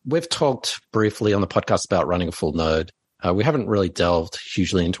 and we've talked briefly on the podcast about running a full node. We haven't really delved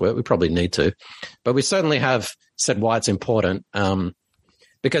hugely into it. We probably need to, but we certainly have said why it's important.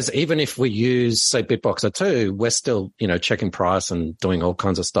 Because even if we use, say, Bitbox 2, we're still, checking price and doing all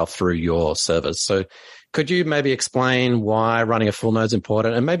kinds of stuff through your servers. So could you maybe explain why running a full node is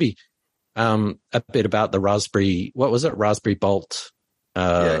important, and maybe a bit about the Raspberry Bolt?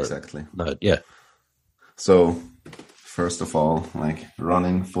 Yeah, exactly. Node. Yeah. So first of all, like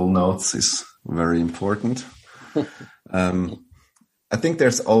running full nodes is very important. I think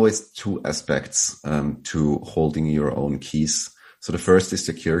there's always two aspects to holding your own keys. So the first is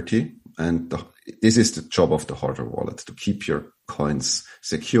security, and this is the job of the hardware wallet, to keep your coins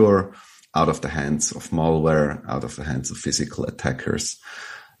secure, out of the hands of malware, out of the hands of physical attackers.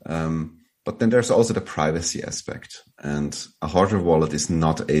 But then there's also the privacy aspect, and a hardware wallet is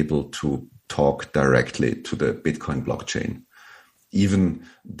not able to talk directly to the Bitcoin blockchain. Even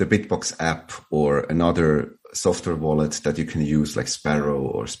the Bitbox app or another software wallet that you can use like Sparrow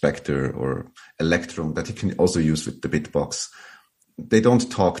or Spectre or Electrum that you can also use with the Bitbox, they don't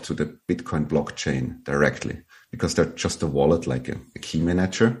talk to the Bitcoin blockchain directly because they're just a wallet, like a key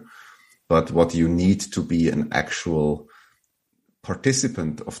manager. But what you need to be an actual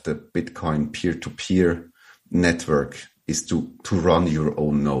participant of the Bitcoin peer-to-peer network is to run your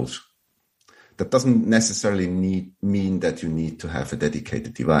own node. That doesn't necessarily mean that you need to have a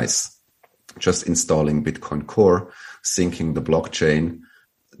dedicated device. Just installing Bitcoin Core, syncing the blockchain,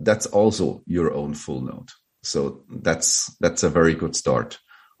 that's also your own full node. So that's a very good start.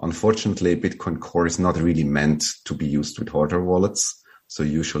 Unfortunately, Bitcoin Core is not really meant to be used with hardware wallets. So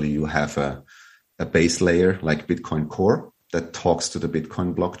usually you have a base layer like Bitcoin Core that talks to the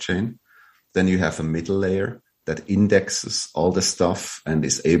Bitcoin blockchain. Then you have a middle layer that indexes all the stuff and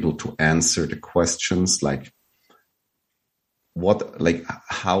is able to answer the questions like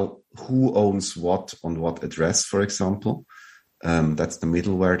who owns what on what address, for example. That's the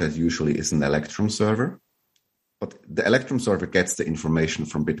middleware that usually is an Electrum server. But the Electrum server gets the information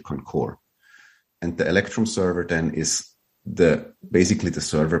from Bitcoin Core. And the Electrum server then is basically the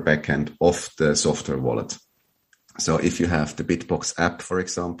server backend of the software wallet. So if you have the Bitbox app, for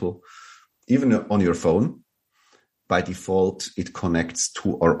example, even on your phone, by default, it connects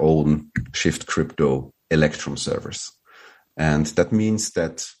to our own Shift Crypto Electrum servers. And that means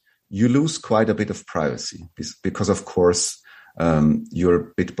that you lose quite a bit of privacy because, of course,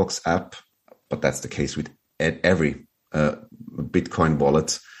 your Bitbox app, but that's the case with every Bitcoin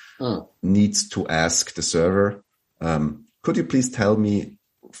wallet, needs to ask the server, could you please tell me,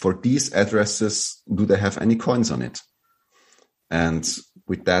 for these addresses, do they have any coins on it? And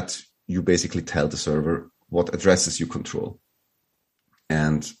with that, you basically tell the server what addresses you control.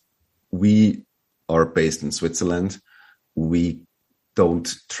 And we are based in Switzerland. We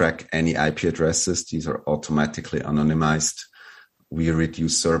don't track any IP addresses. These are automatically anonymized. We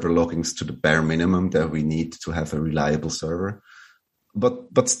reduce server loggings to the bare minimum that we need to have a reliable server.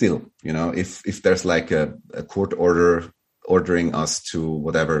 But still, if there's like a court order ordering us to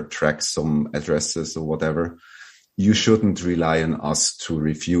whatever, track some addresses or whatever, you shouldn't rely on us to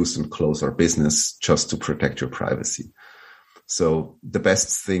refuse and close our business just to protect your privacy. So the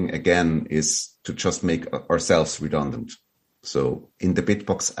best thing, again, is to just make ourselves redundant. So in the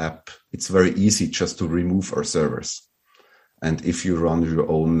Bitbox app, it's very easy just to remove our servers. And if you run your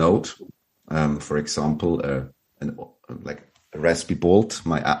own node, for example, like a Raspberry Bolt,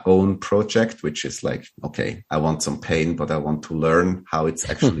 my own project, which is like, okay, I want some pain, but I want to learn how it's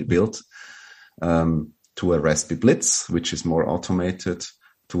actually built, to a Raspberry Blitz, which is more automated,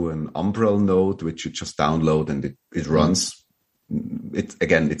 to an Umbrel node, which you just download and it runs.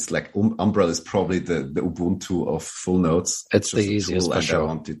 It's like Umbrel is probably the Ubuntu of full nodes. It's the easiest for sure. I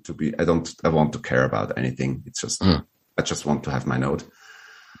want it to be, I want to care about anything. It's just, I just want to have my node.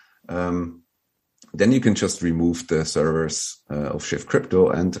 Then you can just remove the servers of Shift Crypto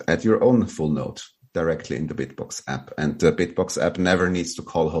and add your own full node directly in the Bitbox app. And the Bitbox app never needs to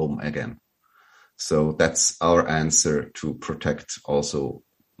call home again. So that's our answer to protect also,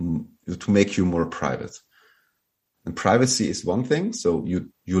 to make you more private. And privacy is one thing. So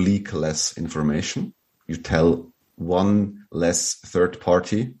you leak less information. You tell one less third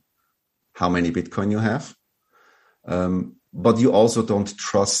party how many Bitcoin you have. But you also don't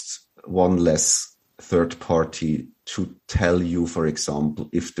trust one less third party to tell you, for example,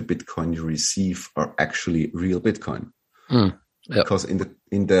 if the Bitcoin you receive are actually real Bitcoin. Yep. Because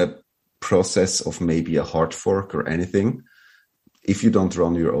in the process of maybe a hard fork or anything, if you don't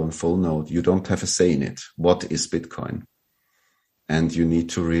run your own full node, you don't have a say in it. What is Bitcoin? And you need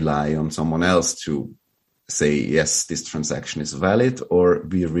to rely on someone else to say, yes, this transaction is valid, or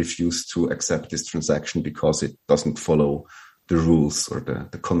we refuse to accept this transaction because it doesn't follow the rules or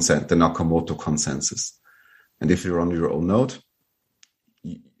the consent, the Nakamoto consensus. And if you run your own node,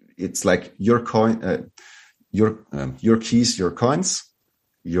 it's like your coin, your keys, your coins,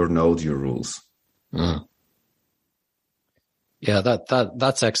 your node, your rules. Yeah,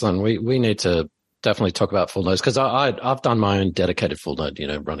 that's excellent. We need to definitely talk about full nodes, because I've done my own dedicated full node,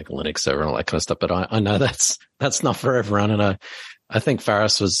 running a Linux server and all that kind of stuff. But I know that's not for everyone. And I think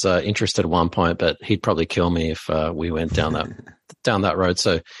Faris was interested at one point, but he'd probably kill me if we went down that road.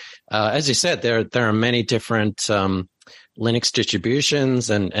 So as you said, there are many different Linux distributions,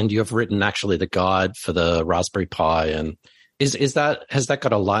 and you've written actually the guide for the Raspberry Pi. And has that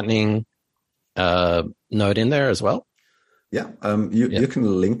got a Lightning node in there as well? Yeah, you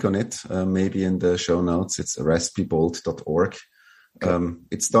can link on it, maybe in the show notes. It's raspberrybolt.org. Okay.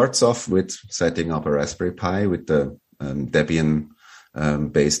 It starts off with setting up a Raspberry Pi with the Debian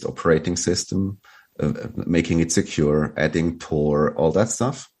based operating system, making it secure, adding Tor, all that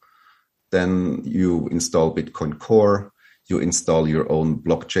stuff. Then you install Bitcoin Core, you install your own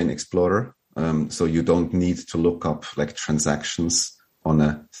blockchain explorer. So you don't need to look up like transactions on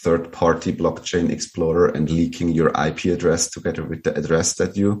a third-party blockchain explorer and leaking your IP address together with the address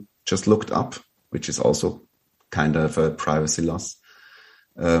that you just looked up, which is also kind of a privacy loss.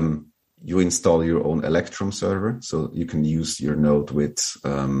 You install your own Electrum server, so you can use your node with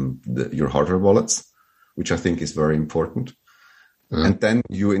your hardware wallets, which I think is very important. And then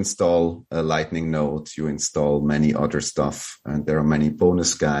you install a Lightning node, you install many other stuff, and there are many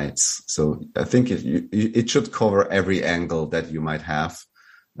bonus guides. So I think it should cover every angle that you might have.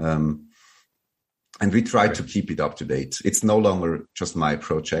 And we try to keep it up to date. It's no longer just my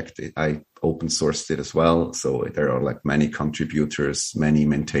project. I open sourced it as well. So there are like many contributors, many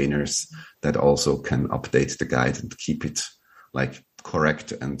maintainers that also can update the guide and keep it like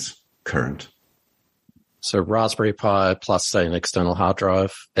correct and current. So Raspberry Pi plus, say, an external hard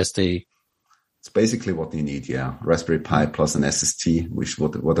drive, SD. It's basically what you need, yeah. Raspberry Pi plus an SSD, which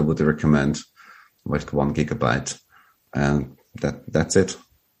what I would recommend, like 1 gigabyte. And that's it.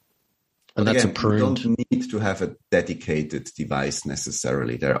 And but that's again, you don't need to have a dedicated device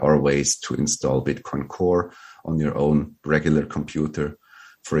necessarily. There are ways to install Bitcoin Core on your own regular computer.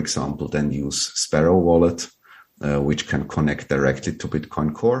 For example, then use Sparrow Wallet, which can connect directly to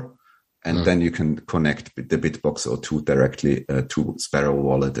Bitcoin Core. And then you can connect the BitBox02 directly to Sparrow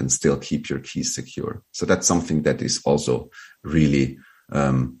Wallet and still keep your keys secure. So that's something that is also really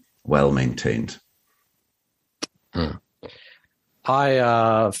well maintained.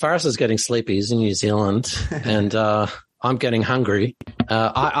 Faris is getting sleepy. He's in New Zealand, and I'm getting hungry.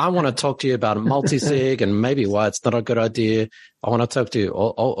 I want to talk to you about multi-sig and maybe why it's not a good idea. I want to talk to you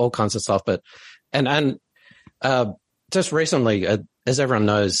all kinds of stuff. But and just recently, as everyone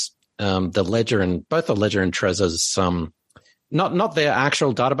knows, the Ledger and both the Ledger and Trezor's not their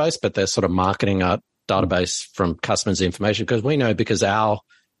actual database, but their sort of marketing database from customers' information, because our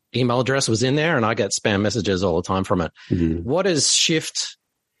email address was in there and I get spam messages all the time from it. Mm-hmm. What is Shift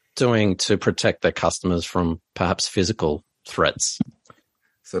doing to protect their customers from perhaps physical threats?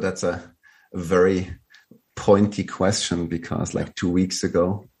 So that's a very pointy question, because like 2 weeks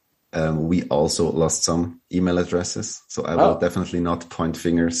ago, we also lost some email addresses. So I will definitely not point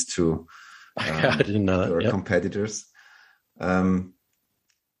fingers to I didn't know that. Our competitors.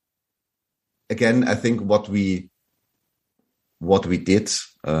 Again, I think what we did,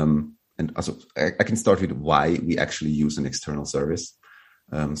 and also I can start with why we actually use an external service.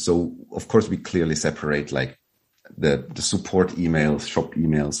 So of course we clearly separate like the support emails, shop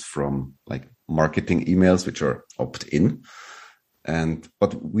emails from like marketing emails, which are opt-in.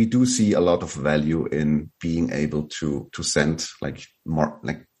 But we do see a lot of value in being able to send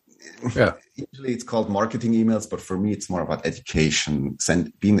usually it's called marketing emails, but for me, it's more about education,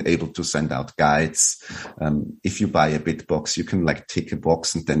 being able to send out guides. If you buy a BitBox, you can like tick a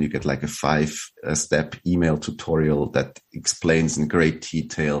box and then you get like a 5-step email tutorial that explains in great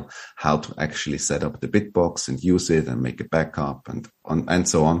detail how to actually set up the BitBox and use it and make a backup and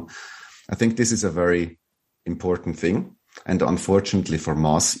so on. I think this is a very important thing. And unfortunately for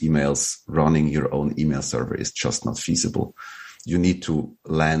mass emails, running your own email server is just not feasible. You need to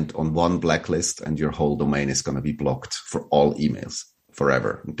land on one blacklist and your whole domain is going to be blocked for all emails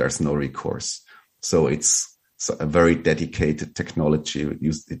forever. There's no recourse. So it's a very dedicated technology.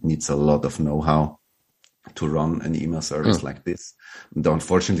 It needs a lot of know-how to run an email service like this. And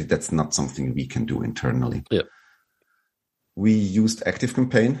unfortunately, that's not something we can do internally. Yeah. We used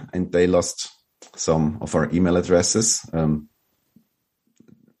ActiveCampaign and they lost some of our email addresses.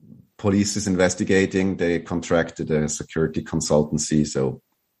 Police is investigating. They contracted a security consultancy. So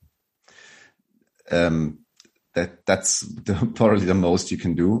that's probably the most you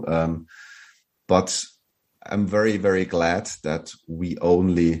can do. But I'm very, very glad that we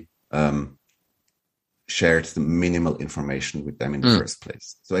only shared the minimal information with them in the first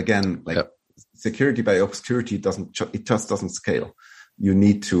place. So again, security by obscurity just doesn't scale. You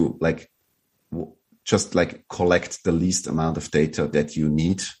need to just collect the least amount of data that you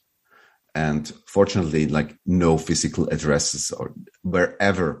need. And fortunately, no physical addresses or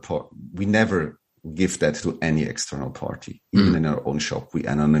wherever. We never give that to any external party. Even in our own shop, we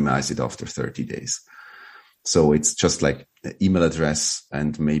anonymize it after 30 days. So it's just like the email address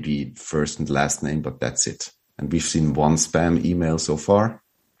and maybe first and last name, but that's it. And we've seen one spam email so far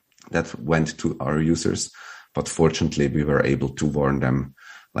that went to our users. But fortunately, we were able to warn them,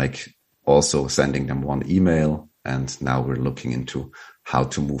 also sending them one email. And now we're looking into how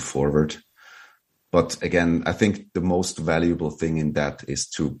to move forward. But again, I think the most valuable thing in that is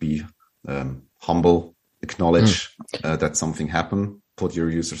to be humble, acknowledge that something happened, put your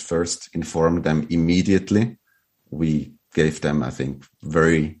users first, inform them immediately. We gave them, I think,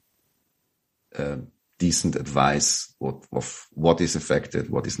 very decent advice of what is affected,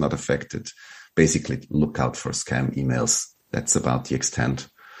 what is not affected. Basically, look out for scam emails. That's about the extent.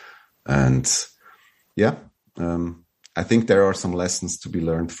 And I think there are some lessons to be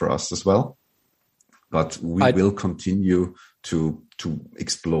learned for us as well. But we will continue to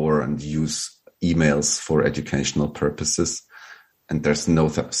explore and use emails for educational purposes. And there's no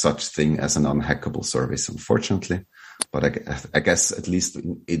such thing as an unhackable service, unfortunately. But I guess at least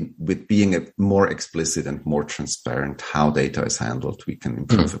with being more explicit and more transparent how data is handled, we can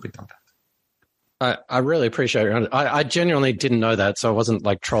improve a bit on that. I really appreciate it. I genuinely didn't know that, so I wasn't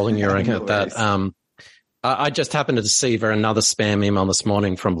trolling you or anything like that. I just happened to see another spam email this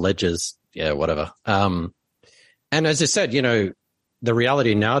morning from Ledgers. Yeah, whatever. And as I said, the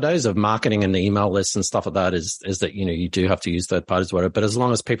reality nowadays of marketing and the email lists and stuff like that is that, you do have to use third parties, whatever. But as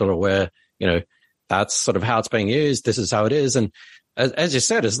long as people are aware, that's sort of how it's being used. This is how it is. And as you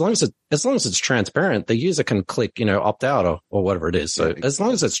said, as long as it's transparent, the user can click, opt out or whatever it is. So as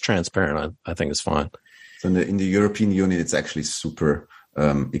long as it's transparent, I think it's fine. So in the European Union, it's actually super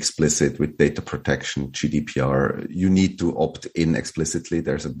explicit with data protection, GDPR. You need to opt in explicitly.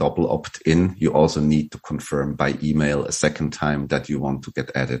 There's a double opt in. You also need to confirm by email a second time that you want to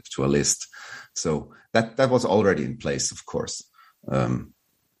get added to a list. So that was already in place, of course. And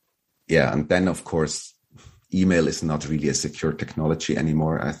then of course, email is not really a secure technology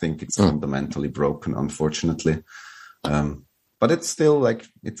anymore. I think it's fundamentally broken, unfortunately. But it's still like,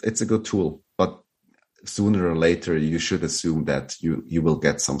 it's a good tool, but sooner or later, you should assume that you will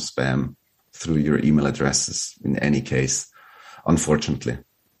get some spam through your email addresses in any case, unfortunately,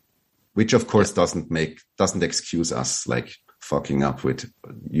 which of course doesn't excuse us like fucking up with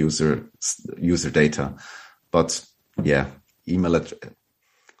user data. But yeah,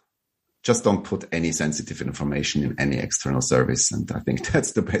 just don't put any sensitive information in any external service. And I think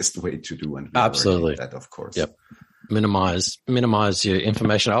that's the best way to do. And absolutely that, of course. Yep. Minimize your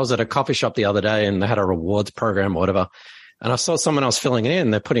information. I was at a coffee shop the other day and they had a rewards program or whatever. And I saw someone else filling it in.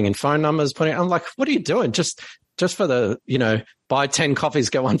 They're putting in phone numbers, I'm like, what are you doing? Just for the, buy 10 coffees,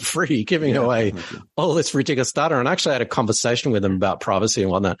 get one free, giving away all this ridiculous data. And I actually had a conversation with them about privacy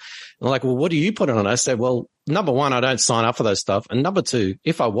and whatnot. And I'm like, well, what do you put on? I said, well, number one, I don't sign up for those stuff. And number two,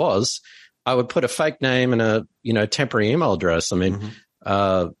 if I was, I would put a fake name and a, temporary email address. I mean,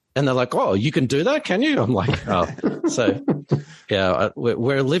 and they're like, oh, you can do that, can you? I'm like, oh. So, yeah,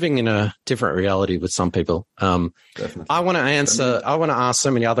 we're living in a different reality with some people. Definitely. I want to ask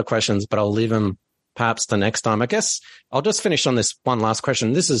so many other questions, but I'll leave them perhaps the next time. I guess I'll just finish on this one last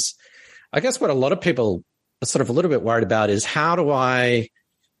question. This is, I guess, what a lot of people are sort of a little bit worried about is how do I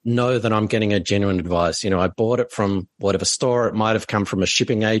know that I'm getting a genuine advice? I bought it from whatever store. It might have come from a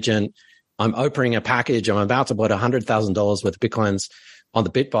shipping agent. I'm opening a package. I'm about to buy $100,000 worth of Bitcoins on the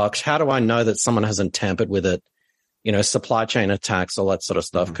Bitbox. How do I know that someone hasn't tampered with it? Supply chain attacks, all that sort of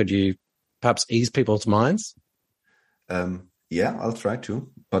stuff. Could you perhaps ease people's minds? Yeah, I'll try to.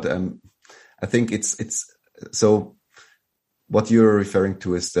 But I think it's so what you're referring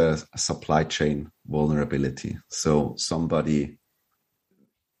to is the supply chain vulnerability. So somebody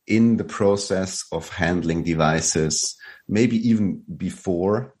in the process of handling devices, maybe even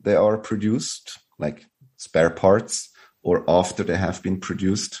before they are produced, like spare parts, or after they have been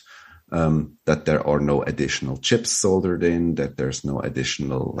produced, that there are no additional chips soldered in, that there's no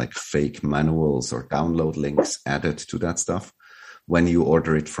additional like fake manuals or download links added to that stuff. When you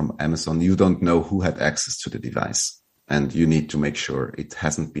order it from Amazon, you don't know who had access to the device, and you need to make sure it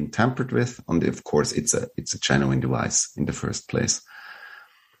hasn't been tampered with. And of course, it's a genuine device in the first place.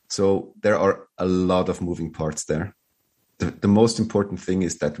 So there are a lot of moving parts there. The most important thing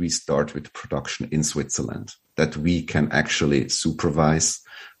is that we start with production in Switzerland, that we can actually supervise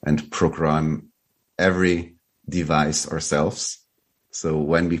and program every device ourselves. So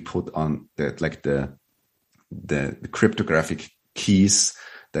when we put on the cryptographic keys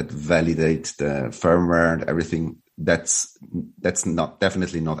that validate the firmware and everything, that's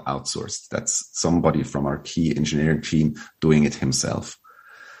definitely not outsourced. That's somebody from our key engineering team doing it himself.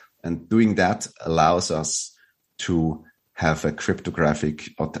 And doing that allows us to have a cryptographic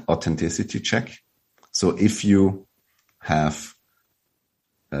authenticity check. So if you have,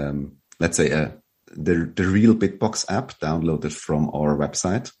 let's say, the real Bitbox app downloaded from our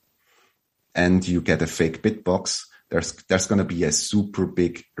website, and you get a fake Bitbox, there's going to be a super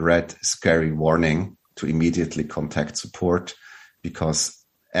big red scary warning to immediately contact support, because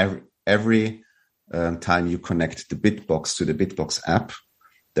every time you connect the Bitbox to the Bitbox app,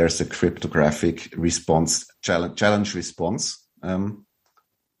 there's a cryptographic response challenge response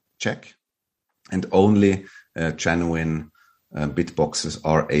check, and only genuine Bitboxes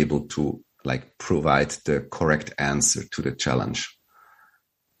are able to provide the correct answer to the challenge.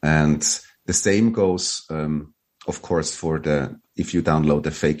 And the same goes, of course, for if you download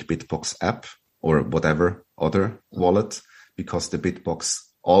the fake Bitbox app or whatever other wallet, because the Bitbox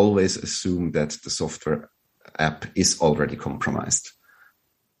always assume that the software app is already compromised.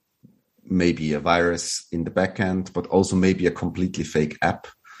 Maybe a virus in the backend, but also maybe a completely fake app.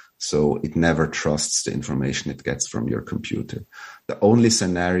 So it never trusts the information it gets from your computer. The only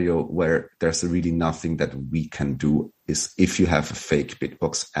scenario where there's really nothing that we can do is if you have a fake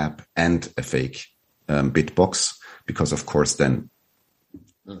Bitbox app and a fake Bitbox, because of course then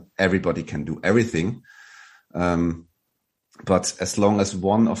everybody can do everything. But as long as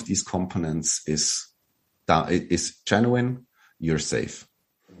one of these components is genuine, you're safe.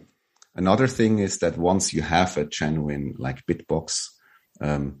 Another thing is that once you have a genuine Bitbox,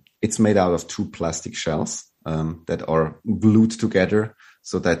 it's made out of 2 plastic shells. that are glued together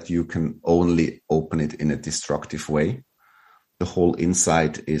so that you can only open it in a destructive way. The whole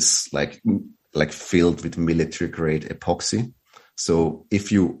inside is like filled with military grade epoxy. So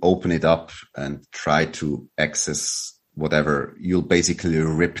if you open it up and try to access whatever, you'll basically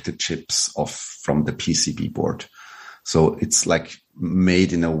rip the chips off from the PCB board. So it's like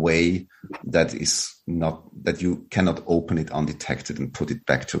made in a way that is not, that you cannot open it undetected and put it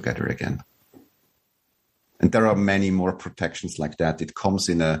back together again. And there are many more protections like that. It comes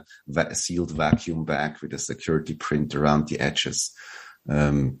in a sealed vacuum bag with a security print around the edges.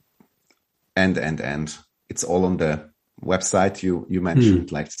 And it's all on the website you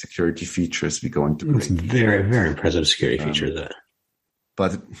mentioned, like security features. We go into it's very, very impressive security feature there.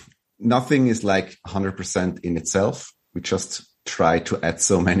 But nothing is like 100% in itself. We just try to add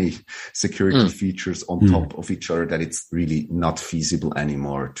so many security features on top of each other that it's really not feasible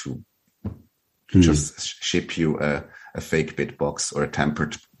anymore to just ship you a fake bitbox or a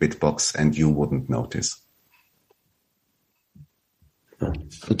tampered bitbox and you wouldn't notice.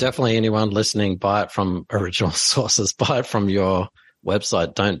 Definitely anyone listening, buy it from original sources, buy it from your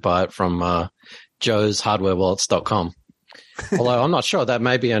website. Don't buy it from joeshardwarewallets.com. Although I'm not sure, that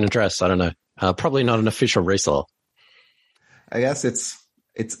may be an address. I don't know. Probably not an official reseller. I guess it's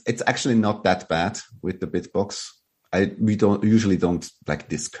actually not that bad with the bitbox. We usually don't like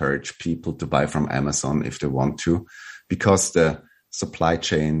discourage people to buy from Amazon if they want to, because the supply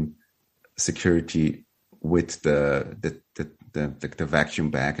chain security with the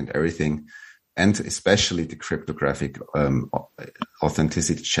vacuum bag and everything, and especially the cryptographic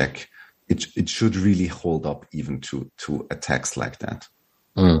authenticity check, it should really hold up even to attacks like that.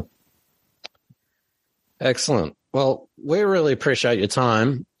 Excellent. Well, we really appreciate your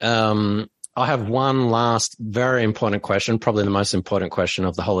time. I have one last very important question, probably the most important question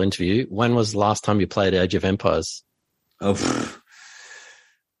of the whole interview. When was the last time you played Age of Empires? Oh,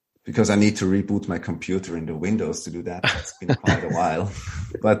 because I need to reboot my computer into Windows to do that. It's been quite a while.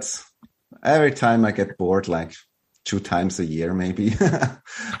 But every time I get bored, like 2 times a year, maybe,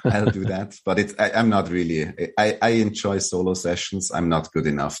 I'll do that. But I'm not really, I enjoy solo sessions. I'm not good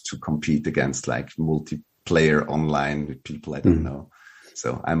enough to compete against like multiplayer online with people I don't know.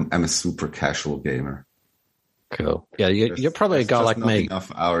 So I'm a super casual gamer. Cool. Yeah, you're probably a guy like me.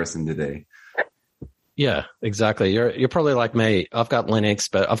 Enough hours in the day. Yeah, exactly. You're probably like me. I've got Linux,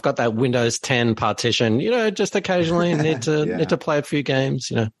 but I've got that Windows 10 partition. Just occasionally need to play a few games.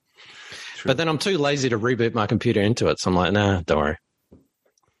 True. But then I'm too lazy to reboot my computer into it. So I'm like, nah, don't worry.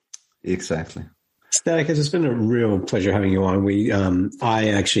 Exactly. Staticus, it's been a real pleasure having you on. I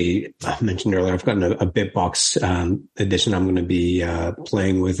actually mentioned earlier, I've gotten a Bitbox edition I'm going to be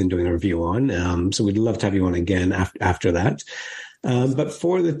playing with and doing a review on. So we'd love to have you on again after that. But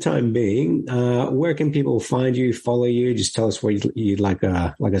for the time being, where can people find you, follow you? Just tell us where you'd like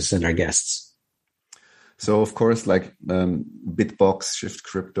us to send our guests. So, of course, like Bitbox, Shift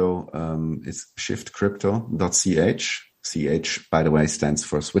Crypto, is shiftcrypto.ch. CH, by the way, stands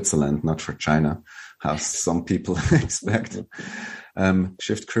for Switzerland, not for China, how some people expect.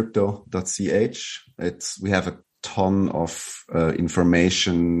 Shiftcrypto.ch. We have a ton of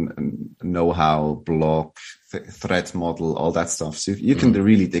information, know-how, blog, threat model, all that stuff. So you can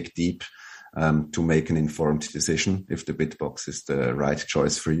really dig deep to make an informed decision if the Bitbox is the right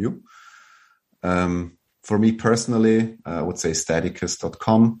choice for you. For me personally, I would say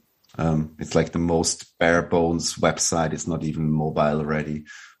staticus.com. It's like the most bare bones website. It's not even mobile ready,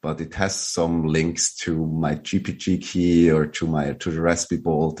 but it has some links to my GPG key or to the Raspberry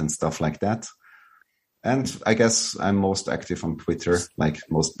Bolt and stuff like that. And I guess I'm most active on Twitter, like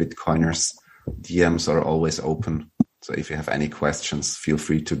most Bitcoiners. DMs are always open. So if you have any questions, feel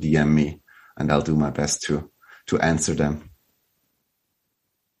free to DM me and I'll do my best to answer them.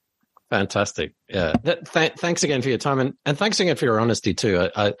 Fantastic. Yeah. Thanks again for your time and thanks again for your honesty too.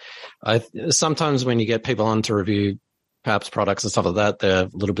 I sometimes when you get people on to review perhaps products and stuff like that, they're a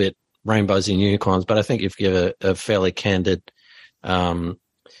little bit rainbows and unicorns, but I think if you give a fairly candid,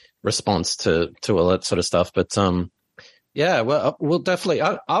 response to all that sort of stuff. But, yeah, well, we'll definitely,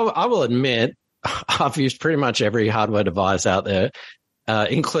 I will admit I've used pretty much every hardware device out there,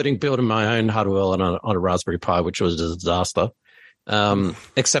 including building my own hardware on a Raspberry Pi, which was a disaster.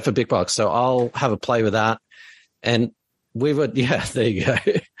 Except for Bitbox. So I'll have a play with that. And we would, yeah, there you go.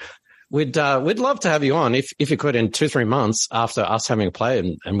 We'd love to have you on if you could in 2-3 months after us having a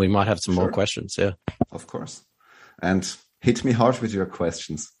play and we might have some more questions. Yeah. Of course. And hit me hard with your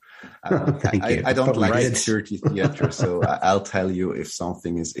questions. I don't like security theater, so I'll tell you if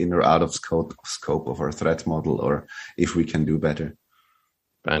something is in or out of scope of our threat model or if we can do better.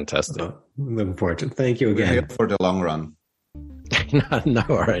 Fantastic. Looking forward to it. Thank you We're again. here for the long run. No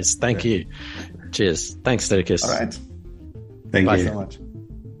worries. Thank you. Cheers. Thanks, Steadicus. All right. Thank Bye you so much.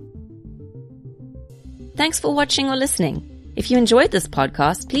 Thanks for watching or listening. If you enjoyed this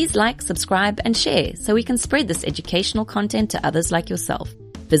podcast, please like, subscribe, and share so we can spread this educational content to others like yourself.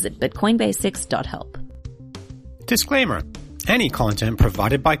 Visit bitcoinbasics.help. Disclaimer. Any content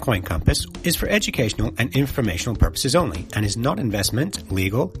provided by CoinCompass is for educational and informational purposes only and is not investment,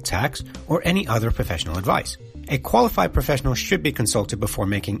 legal, tax, or any other professional advice. A qualified professional should be consulted before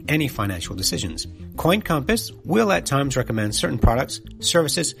making any financial decisions. CoinCompass will at times recommend certain products,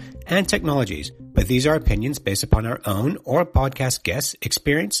 services, and technologies, but these are opinions based upon our own or podcast guests'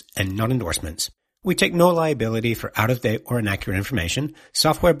 experience and not endorsements. We take no liability for out-of-date or inaccurate information,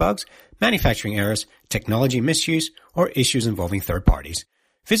 software bugs, manufacturing errors, technology misuse, or issues involving third parties.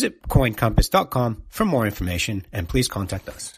 Visit coincompass.com for more information and please contact us.